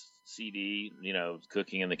Eras CD,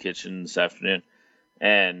 cooking in the kitchen this afternoon,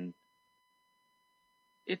 and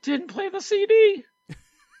it didn't play the CD.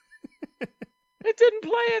 It didn't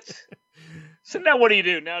play it. So now what do you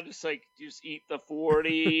do? Now just eat the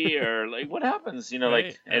 40 or like what happens? Right.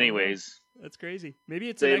 Like anyways. That's crazy. Maybe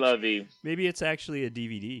it's maybe it's actually a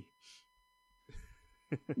DVD.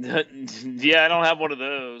 Yeah, I don't have one of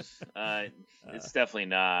those. It's definitely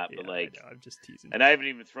not. But like, I know, I'm just teasing. And I haven't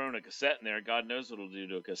even thrown a cassette in there. God knows what it'll do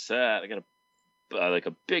to a cassette. I got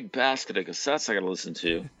a big basket of cassettes I got to listen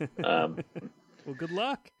to. Well, good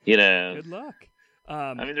luck. Good luck.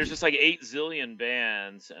 I mean, there's just like 8 zillion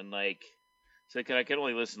bands, and like, so I can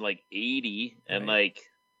only listen to like 80, and like,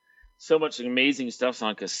 so much amazing stuff's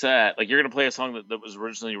on cassette. Like, you're gonna play a song that was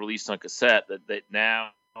originally released on cassette that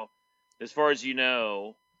now, as far as you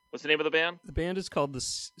know, what's the name of the band? The band is called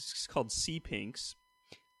Sea Pinks.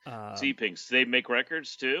 Sea Pinks. They make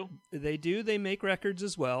records too. They do. They make records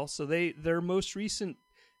as well. So their most recent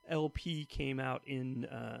LP came out in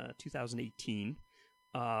 2018.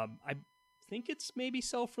 I think it's maybe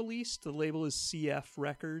self-released. The label is CF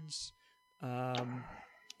Records, and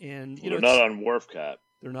they're not on Wharfcat.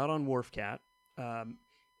 They're not on Wharfcat.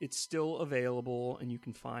 It's still available, and you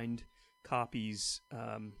can find copies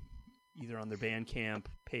either on their Bandcamp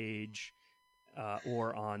page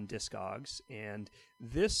or on Discogs. And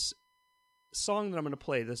this song that I'm going to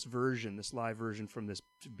play, this live version from this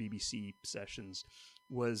BBC sessions,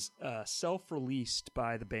 was self-released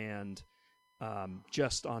by the band.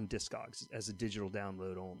 Just on Discogs as a digital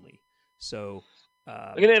download only. So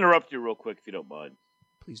I'm going to interrupt you real quick if you don't mind.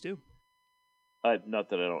 Please do.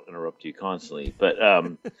 Not that I don't interrupt you constantly, but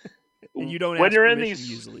you don't when ask you're in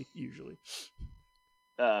permission these usually.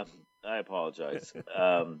 I apologize.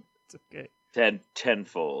 It's okay.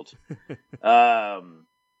 Tenfold.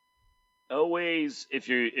 Always, if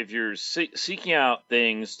you're seeking out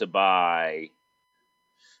things to buy.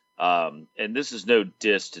 And this is no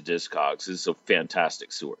diss to Discogs. This is a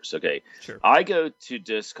fantastic source. Okay. Sure. I go to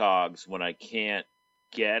Discogs when I can't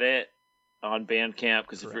get it on Bandcamp,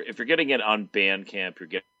 because if you're getting it on Bandcamp, you're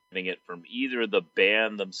getting it from either the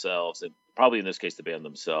band themselves, and probably in this case the band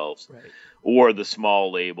themselves, right, or the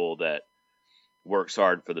small label that works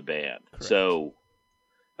hard for the band. Correct. So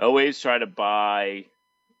always try to buy,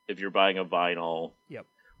 if you're buying a vinyl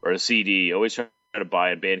or a CD, always try to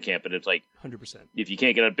buy on Bandcamp, and it's like 100%. If you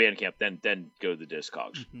can't get on Bandcamp, then go the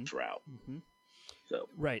Discogs route. Mm-hmm. So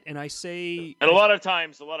right, and I say, and a lot of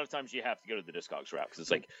times you have to go to the Discogs route because it's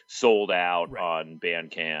like sold out on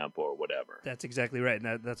Bandcamp or whatever. That's exactly right,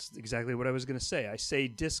 and that's exactly what I was going to say. I say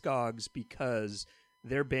Discogs because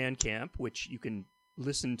their Bandcamp, which you can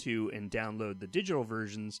listen to and download the digital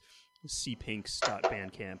versions,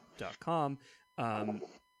 cpinks.bandcamp.com.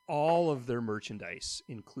 All of their merchandise,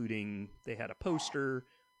 including they had a poster,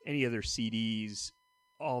 any other CDs,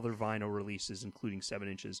 all their vinyl releases, including 7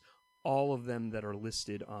 inches, all of them that are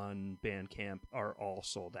listed on Bandcamp are all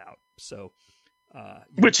sold out. So,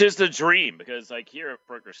 which is the dream, because like here at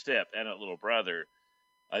Brooker Stip and at Little Brother,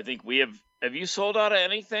 I think we have you sold out of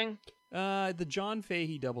anything? The John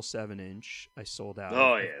Fahey double 7-inch, I sold out.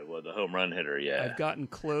 Oh yeah, well the home run hitter, yeah. I've gotten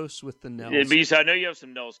close with the Nels. Yeah, but I know you have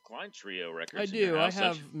some Nels Klein Trio records. I do. I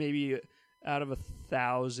have maybe out of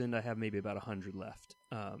 1,000, I have maybe about 100 left.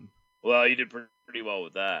 Well, you did pretty well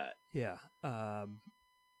with that. Yeah. I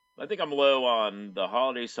think I'm low on the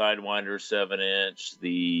Holiday Sidewinder 7-inch,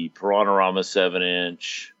 the Piranharama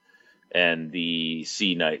 7-inch, and the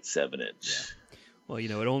Sea Night 7-inch. Yeah. Well,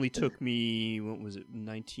 it only took me,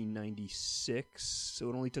 1996? So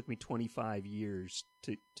it only took me 25 years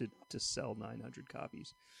to sell 900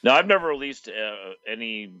 copies. No, I've never released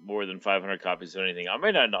any more than 500 copies of anything. I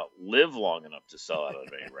may not live long enough to sell out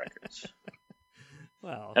of any records.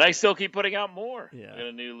 Well, and I still keep putting out more. Yeah. I got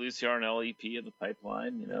a new Lucy Arnell EP in the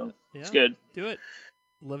pipeline. Yeah. It's good. Do it.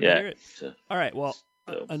 Love to hear it. So, all right. Well,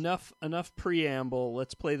 enough preamble.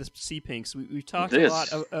 Let's play the Sea Pinks. We've talked a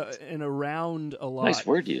lot and around a lot. Nice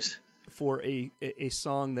word use for a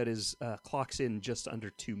song that is clocks in just under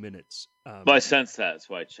 2 minutes. But I sense that. That's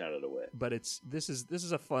why I shouted away. But this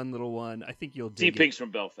is a fun little one. I think you'll dig Sea Pinks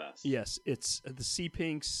from Belfast. Yes, it's the Sea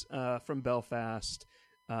Pinks from Belfast,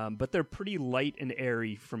 but they're pretty light and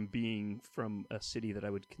airy from being from a city that I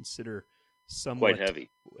would consider somewhat quite heavy.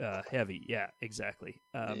 Heavy, yeah, exactly.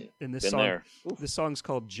 And this song's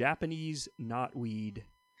called Japanese Knotweed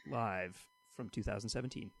Live from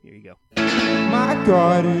 2017. Here you go. My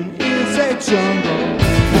garden is a jungle,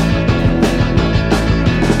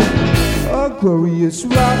 a glorious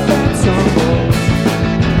rock and tumble.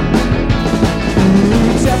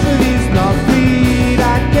 Japanese knotweed,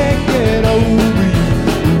 I can't get over you.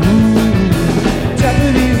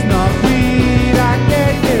 Japanese knotweed, I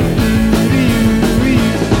can't get through to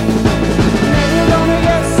you. Never gonna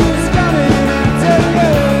guess who's coming after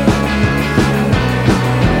you.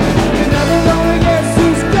 You're never gonna guess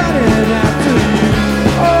who's coming after you.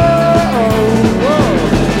 Oh,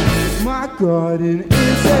 my garden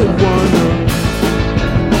is a wonder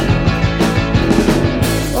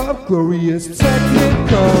of glorious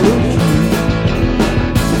technicolor hue.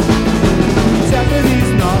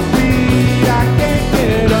 Japanese knotweed, I can't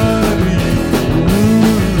get under you.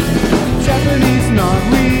 Japanese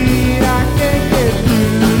knotweed, I can't get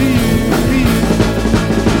through to you.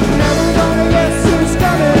 Never gonna guess who's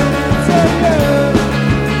coming after you.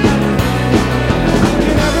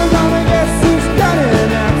 You're never gonna guess who's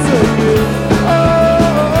coming after you.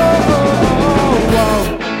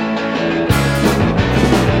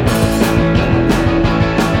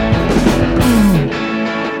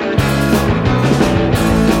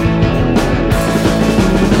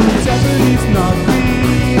 Japanese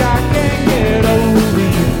knotweed, I can't get over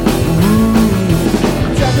you.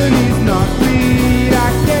 Japanese knotweed, I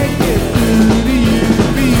can't get through to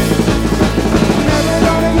you. Never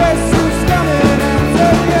gonna guess who's coming after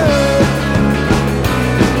you.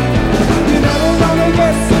 You're never gonna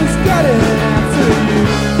guess who's coming after you.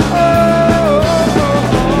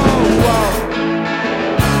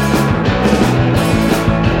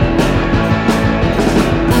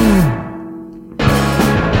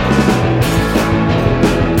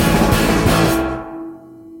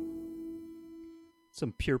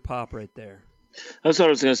 Some pure pop right there. That's what I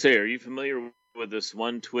was going to say. Are you familiar with this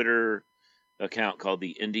one Twitter account called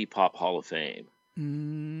the Indie Pop Hall of Fame?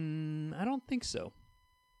 I don't think so.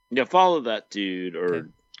 Yeah, follow that dude or Okay.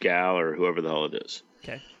 gal or whoever the hell it is.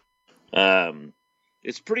 Okay.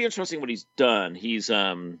 It's pretty interesting what he's done. He's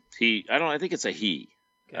I think it's a he.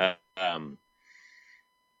 Okay. I'm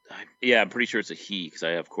pretty sure it's a he because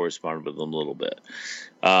I have corresponded with him a little bit.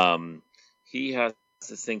 He has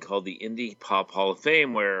this thing called the Indie Pop Hall of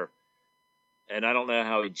Fame where, and I don't know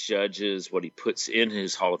how he judges what he puts in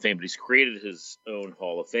his Hall of Fame, but he's created his own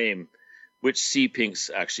Hall of Fame, which Sea Pinks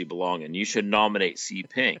actually belong in. You should nominate Sea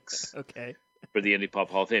Pinks Okay. for the Indie Pop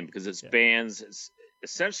Hall of Fame because it's bands. It's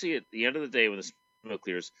essentially at the end of the day when the smoke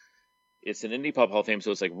clears, it's an Indie Pop Hall of Fame, so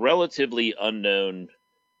it's like relatively unknown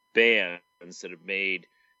bands that have made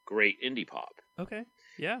great indie pop. Okay.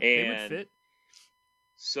 Yeah. They would And fit.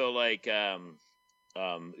 so like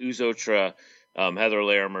Uzotra, Heather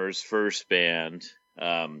Larimer's first band,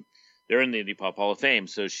 they're in the Indie Pop Hall of Fame.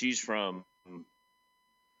 So she's from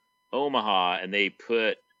Omaha, and they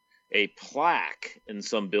put a plaque in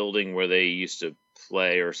some building where they used to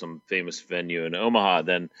play or some famous venue in Omaha.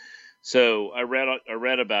 So I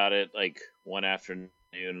read about it like one afternoon,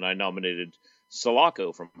 and I nominated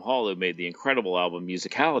Sulaco from Hall, who made the incredible album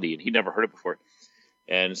Musicality, and he'd never heard it before.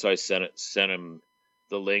 And so I sent him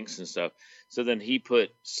the links and stuff. So then he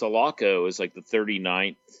put Sulaco as like the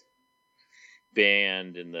 39th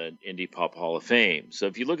band in the Indie Pop Hall of Fame. So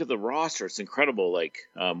if you look at the roster, it's incredible. Like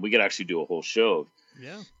we could actually do a whole show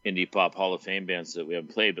of Indie Pop Hall of Fame bands that we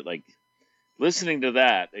haven't played, but like listening to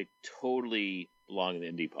that, they totally belong in the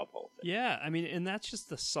Indie Pop Hall of Fame. Yeah, I mean, and that's just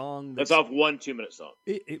the song. That's off 1 2-minute song.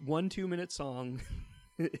 One 2-minute song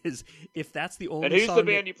is, if that's the only And who's song the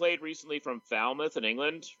band you played recently from Falmouth in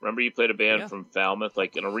England? Remember you played a band from Falmouth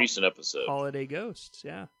like in a recent episode. Holiday Ghosts,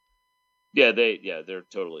 yeah. Yeah, they're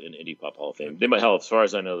totally in Indie Pop Hall of Fame. They might, hell, as far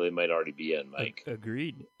as I know, they might already be in, Mike.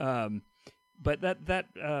 Agreed. But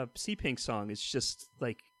that Sea Pink song is just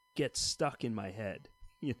like gets stuck in my head,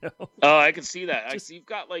 you know. Oh, I can see that. I see you've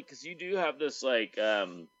got like, because you do have this like,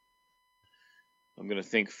 I'm gonna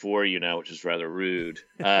think for you now, which is rather rude.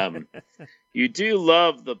 You do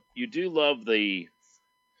love the.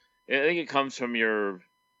 I think it comes from your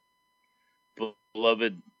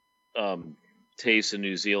beloved taste in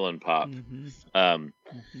New Zealand pop.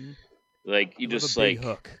 Like you just like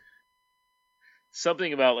hook.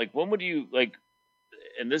 Something about like when would you like,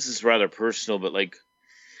 and this is rather personal, but like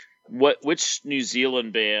which New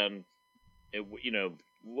Zealand band, you know,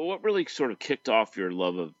 what really sort of kicked off your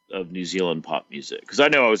love of New Zealand pop music? Because I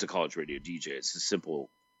know I was a college radio DJ. It's a simple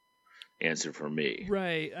answer for me.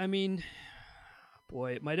 Right. I mean,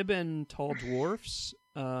 boy, it might have been Tall Dwarfs.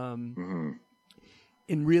 Mm-hmm.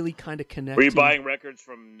 And really kind of connecting. Were you buying records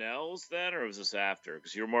from Nels then, or was this after?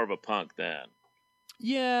 Because you were more of a punk then.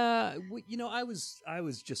 Yeah, I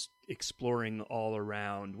was just exploring all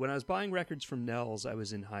around. When I was buying records from Nels, I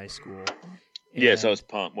was in high school. Yes, I was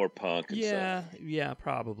more punk. And yeah, stuff. yeah,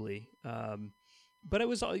 probably. But it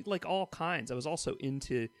was like all kinds. I was also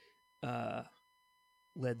into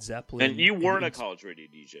Led Zeppelin. And you weren't a college radio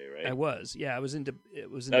DJ, right? I was. Yeah, I was into.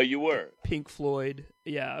 It was. Oh, you were. Pink Floyd.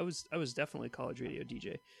 Yeah, I was definitely a college radio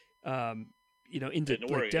DJ. Into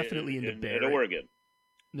definitely into Barrett. In Oregon.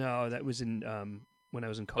 No, that was in when I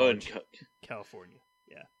was in college. California.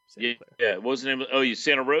 Yeah. Santa Clara. Yeah. What was the name? You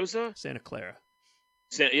Santa Rosa. Santa Clara.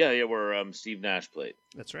 Yeah, where Steve Nash played.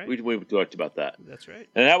 That's right. We talked about that. That's right.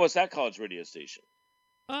 And that was that college radio station.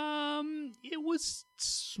 It was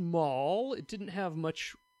small. It didn't have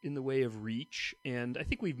much in the way of reach, and I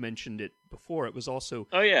think we've mentioned it before. It was also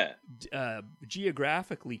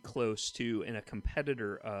geographically close to and a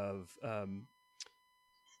competitor of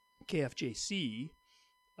KFJC.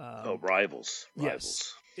 Rivals.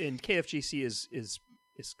 Yes, and KFJC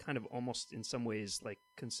is kind of almost in some ways like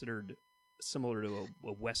considered similar to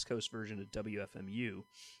a West Coast version of WFMU.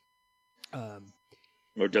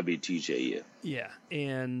 Or WTJU. Yeah,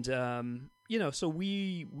 and so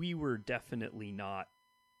we were definitely not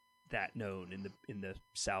that known in the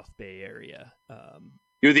South Bay area.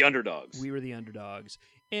 You were the underdogs. We were the underdogs,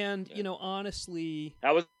 and honestly,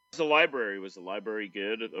 how was the library? Was the library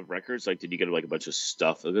good of records? Like, did you get like a bunch of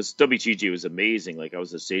stuff? Because WTJ was amazing. Like, I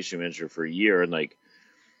was a station manager for a year, and like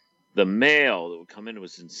the mail that would come in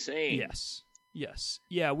was insane. Yes,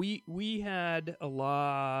 yeah. We had a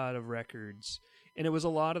lot of records. And it was a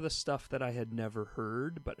lot of the stuff that I had never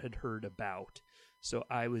heard, but had heard about. So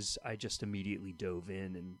I just immediately dove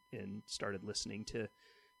in and started listening to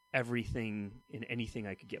everything and anything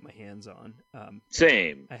I could get my hands on.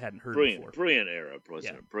 Same. I hadn't heard before. Brilliant era,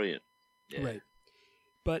 brilliant. Yeah. Right.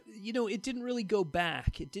 But, it didn't really go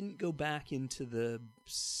back. It didn't go back into the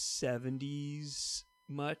 70s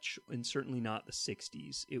much, and certainly not the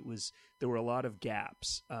 60s. There were a lot of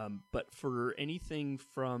gaps. But for anything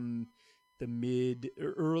from the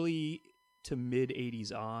early to mid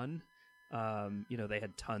 80s on, they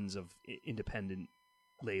had tons of independent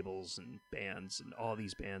labels and bands, and all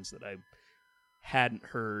these bands that I hadn't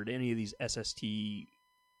heard, any of these SST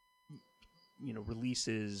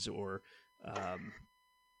releases, or I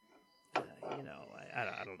don't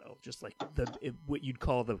know, just like what you'd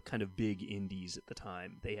call the kind of big indies at the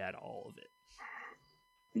time. They had all of it.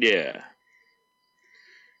 Yeah.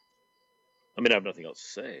 I mean, I have nothing else to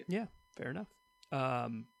say. Yeah. Fair enough.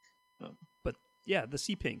 But yeah, the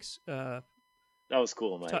Sea Pinks. That was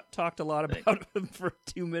cool, Mike. Talked a lot about them for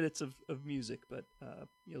 2 minutes of music, but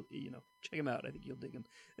you'll check them out. I think you'll dig them.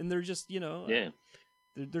 And they're just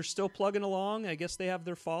they're still plugging along. I guess they have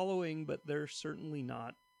their following, but they're certainly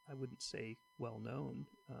not, I wouldn't say, well known.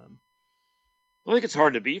 I think it's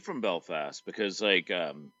hard to be from Belfast because I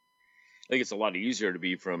think it's a lot easier to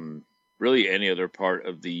be from really any other part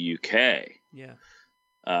of the UK. Yeah.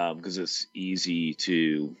 Because it's easy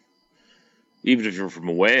to, even if you're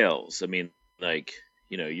from Wales, I mean,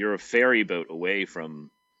 you're a ferry boat away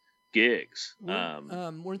from gigs.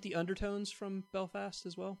 Weren't the Undertones from Belfast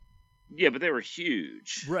as well? Yeah, but they were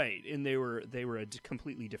huge. Right, and they were a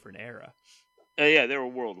completely different era. Yeah, they were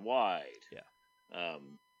worldwide. Yeah.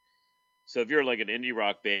 So if you're like an indie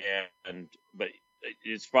rock band, but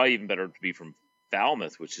it's probably even better to be from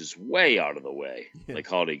Falmouth, which is way out of the way, like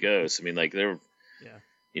Holiday Ghost. I mean, like they're... Yeah.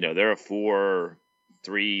 They're a 4,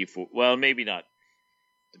 well, maybe not.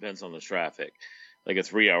 Depends on the traffic. Like a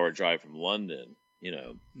 3-hour drive from London,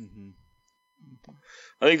 Mm-hmm.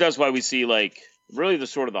 I think that's why we see really the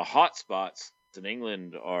sort of the hot spots in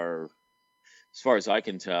England are, as far as I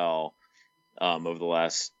can tell, over the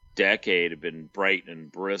last decade have been Brighton and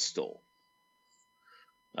Bristol.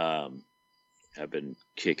 Have been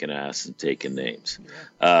kicking ass and taking names.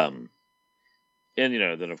 Yeah. And,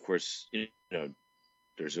 then of course,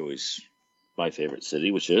 there's always my favorite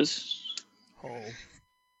city, which is Hull.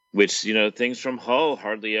 Which, things from Hull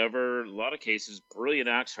hardly ever, a lot of cases, brilliant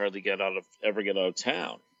acts hardly ever get out of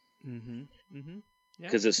town. Mm-hmm. Mm-hmm. Yeah.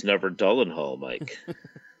 Because it's never dull in Hull, Mike.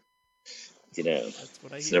 That's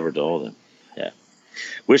what I it's hear. Never dull then. Yeah.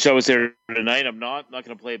 Wish I was there tonight. I'm not going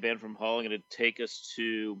to play a band from Hull. I'm going to take us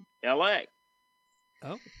to L.A.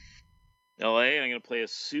 Oh. L.A., and I'm going to play a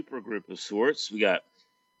super group of sorts. We got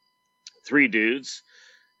 3 dudes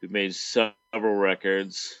who've made some several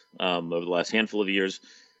records over the last handful of years.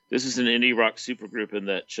 This is an indie rock supergroup in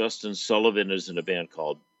that Justin Sullivan is in a band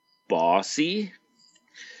called Bossy,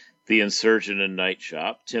 The Insurgent and Night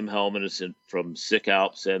Shop. Tim Hellman is from Sick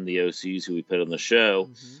Alps and the OCs, who we put on the show.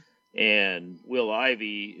 Mm-hmm. And Will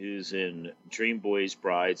Ivey, who's in Dream Boys,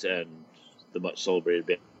 Brides, and the much celebrated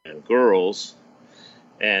band Girls.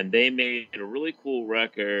 And they made a really cool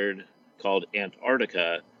record called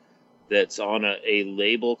Antarctica that's on a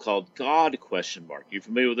label called God ? You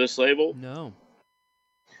familiar with this label? No.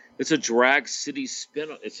 It's a Drag City spin.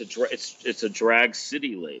 It's a Drag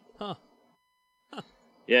City label. Huh.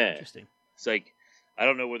 Yeah. Interesting. It's like, I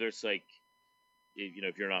don't know whether it's like,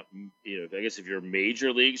 if you're not, I guess if you're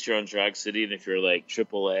major leagues, you're on Drag City, and if you're like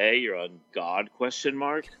AAA, you're on God ?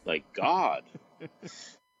 Like God.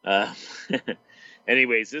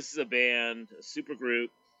 Anyways, this is a band, a super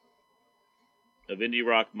group of indie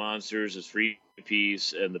rock monsters. It's 3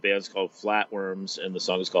 piece, and the band's called Flatworms, and the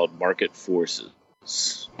song is called Market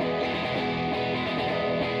Forces.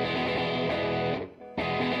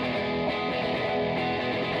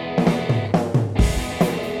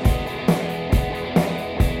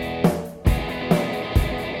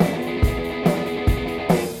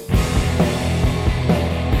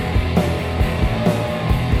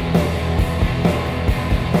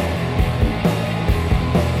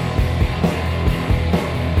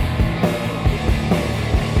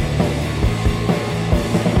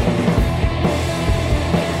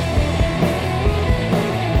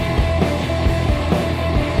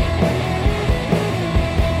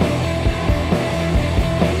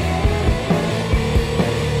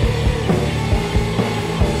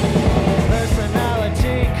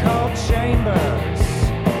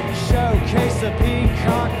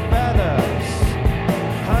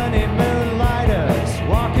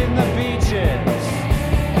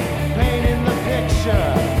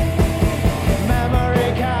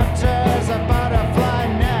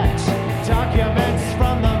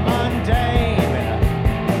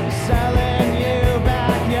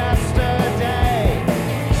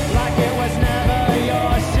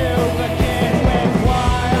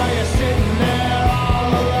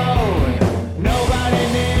 Nobody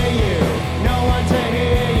near you, no one to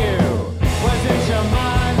hear you.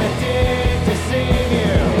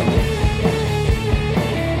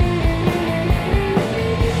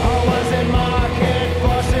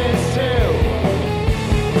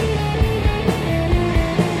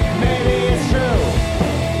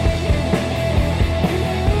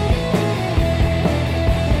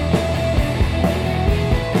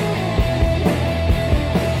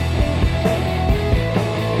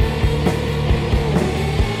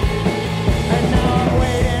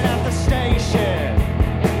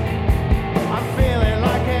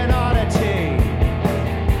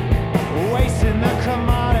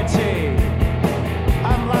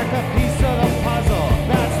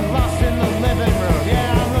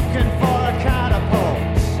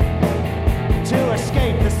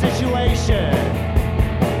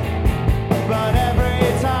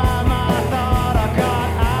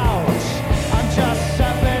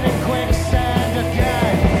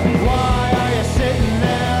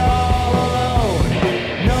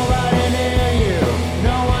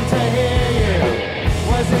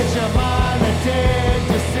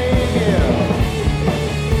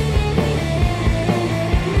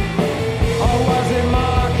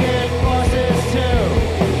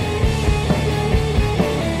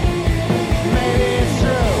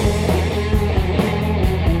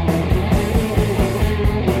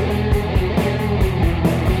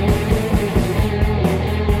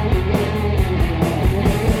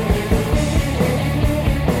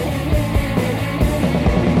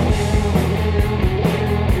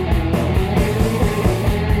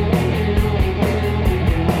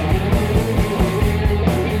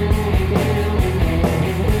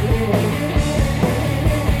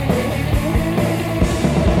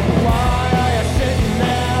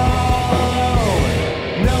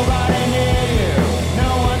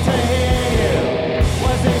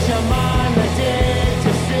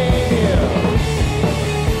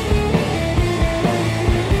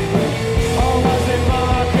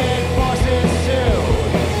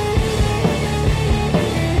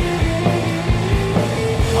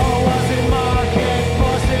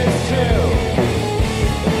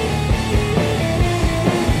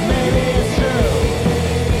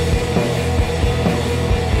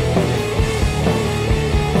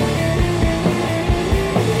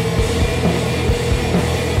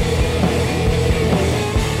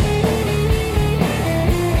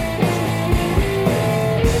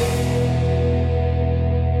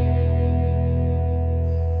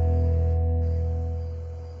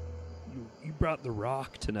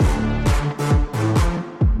 rock tonight.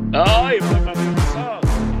 Oh, you played my favorite song.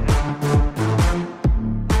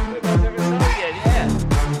 Played my favorite song again, yeah.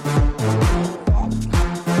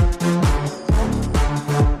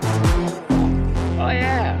 Oh,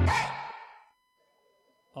 yeah.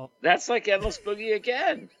 Oh. That's like Endless Boogie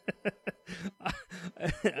again.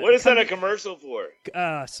 What is that a commercial for?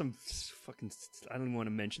 Some fucking. I don't even want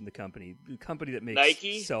to mention the company. The company that makes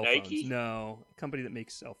Nike? cell Nike? phones. No, company that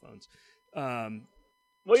makes cell phones.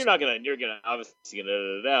 Well, you're gonna obviously gonna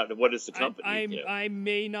edit it out. And what is the company? I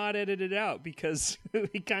may not edit it out because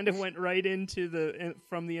we kind of went right into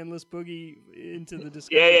from the Endless Boogie into the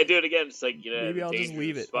discussion. Yeah, do it again. It's like maybe I'll just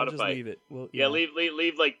leave it. Spotify. I'll just leave it. Well, yeah,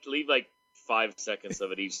 leave like 5 seconds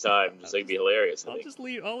of it each time. Just like be hilarious.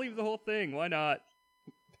 I'll leave the whole thing. Why not?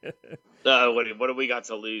 What do we got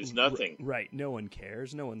to lose? Nothing. Right. No one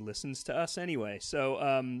cares. No one listens to us anyway. So.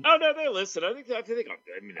 Oh no, they listen.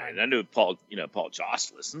 I know Paul. Paul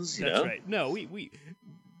Joss listens. That's right. No, we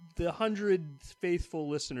the 100 faithful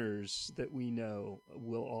listeners that we know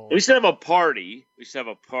will all. We should have a party. We should have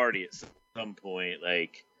a party at some point,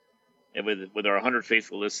 like, with our 100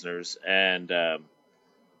 faithful listeners, and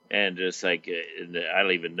just like I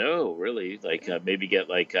don't even know really, like maybe get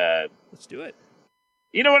like. Let's do it.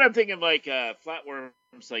 You know what I'm thinking? Like flatworms.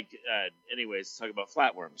 Like, anyways, talk about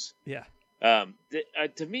flatworms. Yeah.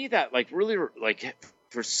 To me, that like really like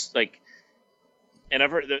for like, and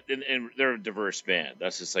I've heard that, and they're a diverse band.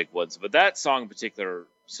 That's just like what's. But that song in particular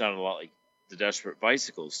sounded a lot like the Desperate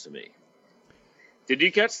Bicycles to me. Did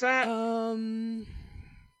you catch that?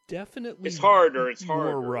 Definitely. It's harder.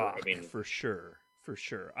 More rock, for sure. For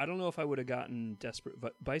sure. I don't know if I would have gotten Desperate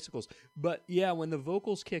Bicycles, but yeah, when the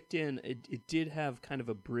vocals kicked in, it did have kind of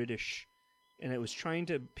a British, and it was trying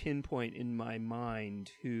to pinpoint in my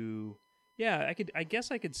mind who, yeah, I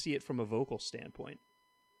guess I could see it from a vocal standpoint.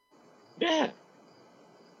 Yeah.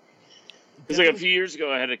 Because like a few years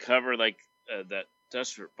ago, I had to cover like that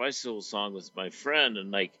Desperate Bicycles song with my friend,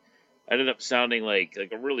 and like I ended up sounding like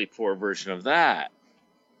a really poor version of that.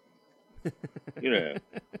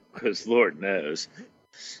 Because Lord knows.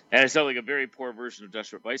 And it sounded like a very poor version of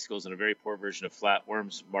Desperate Bicycles and a very poor version of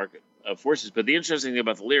Flatworms Market of Forces. But the interesting thing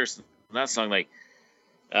about the lyrics in that song, like,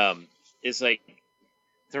 is like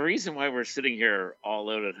the reason why we're sitting here all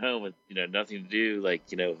alone at home with, nothing to do, like,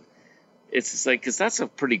 it's just like, because that's a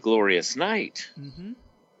pretty glorious night. Mm-hmm.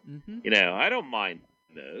 Mm-hmm. I don't mind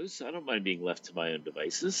those. I don't mind being left to my own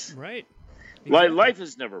devices. Right. Exactly. Life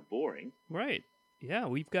is never boring. Right. Yeah,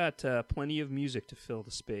 we've got plenty of music to fill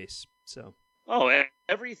the space. So. Oh,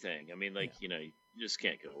 everything. I mean, like, you just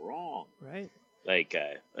can't go wrong. Right. Like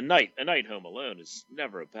a night home alone is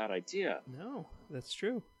never a bad idea. No, that's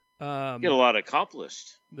true. Get a lot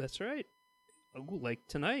accomplished. That's right. Like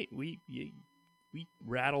tonight, we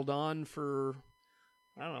rattled on for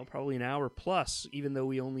I don't know, probably an hour plus, even though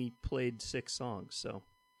we only played 6 songs. So.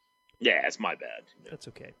 Yeah, it's my bad. That's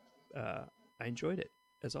okay. I enjoyed it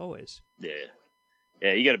as always. Yeah.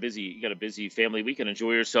 Yeah, you got a busy family weekend.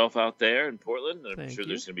 Enjoy yourself out there in Portland. I'm sure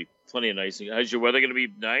there's going to be plenty of nice. Is your weather going to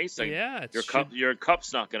be nice? Like, yeah, your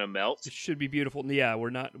cup's not going to melt. It should be beautiful. Yeah, we're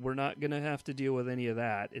not going to have to deal with any of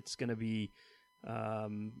that. It's going to be,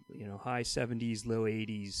 high 70s, low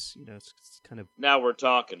 80s. It's kind of. Now we're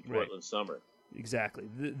talking Portland summer. Exactly.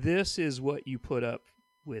 This is what you put up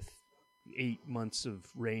with 8 months of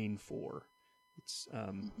rain for. It's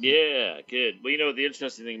yeah, good. Well, the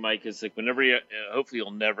interesting thing, Mike, is like whenever hopefully you'll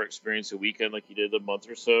never experience a weekend like you did a month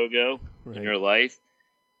or so ago in your life.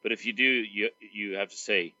 But if you do, you have to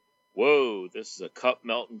say, "Whoa, this is a cup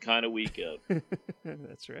melting kind of weekend."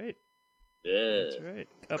 That's right. Yeah, that's right.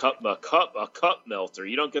 A cup melter.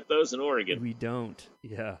 You don't get those in Oregon. We don't.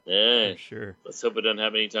 Yeah. Yeah, for sure. Let's hope it doesn't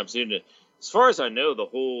happen anytime soon. As far as I know, the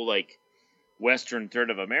whole western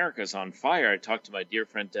third of America is on fire. I talked to my dear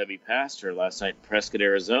friend Debbie Pastor last night in Prescott,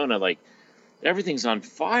 Arizona. Like, everything's on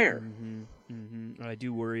fire. Mm-hmm, mm-hmm. I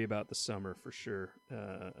do worry about the summer for sure.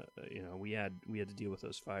 We had to deal with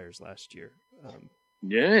those fires last year.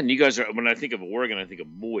 Yeah, and you guys are. When I think of Oregon, I think of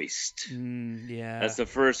moist. Yeah, that's the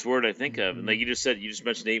first word I think of. And like you just said, you just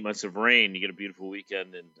mentioned 8 months of rain. You get a beautiful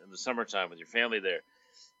weekend in the summertime with your family there.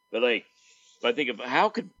 But I think of how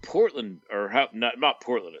could Portland, or not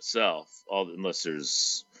Portland itself, unless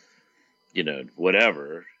there's,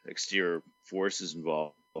 whatever exterior forces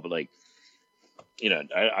involved. But I've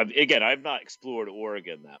not explored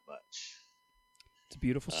Oregon that much. It's a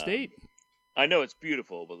beautiful state. I know it's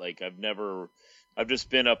beautiful, but I've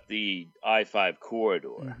just been up the I-5 corridor.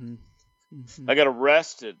 Mm-hmm. Mm-hmm. I got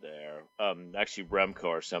arrested there. Actually, Remco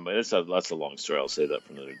or somebody. That's a long story. I'll say that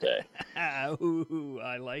for another day. Ooh,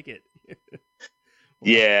 I like it.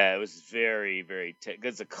 Yeah, it was very, very.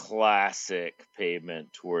 It's a classic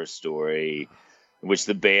Pavement tour story, in which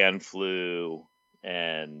the band flew,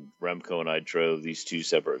 and Remco and I drove these two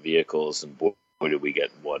separate vehicles, and boy, did we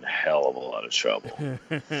get in one hell of a lot of trouble.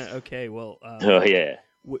 Okay, well, Oh yeah,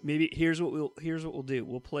 maybe here's what we'll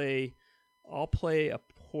do. I'll play a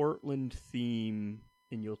Portland theme,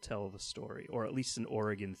 and you'll tell the story, or at least an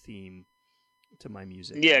Oregon theme to my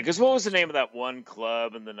music. yeah. Because what was the name of that one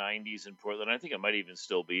club in the '90s in Portland? I think it might even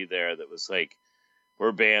still be there. That was like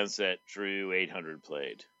where bands that drew 800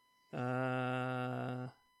 played. And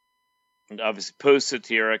obviously post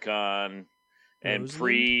Satyricon and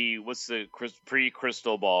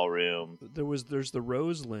pre-Crystal Ballroom. There's the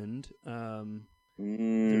Roseland.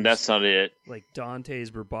 That's not it. Like Dante's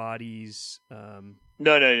Barbati's.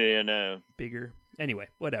 No. Bigger. Anyway,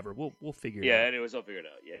 whatever. We'll figure it out. Yeah, anyways, I'll figure it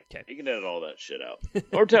out. Yeah. Okay. You can edit all that shit out.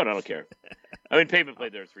 Or down, I don't care. I mean, Pavement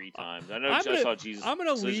played there 3 times. I know I saw Jesus. I'm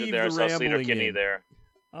going to leave there. the I saw Sleater rambling Kinney in. there.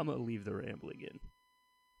 I'm going to leave the rambling in.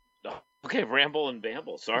 Oh, okay, ramble and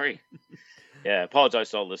bamble. Sorry. Yeah,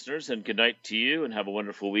 apologize to all listeners, and good night to you, and have a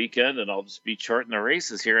wonderful weekend, and I'll just be charting the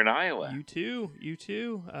races here in Iowa. You too.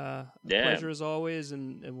 Yeah. Pleasure as always,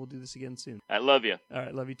 and we'll do this again soon. I love you. All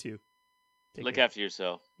right, love you too. Look after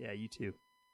yourself. Yeah, you too.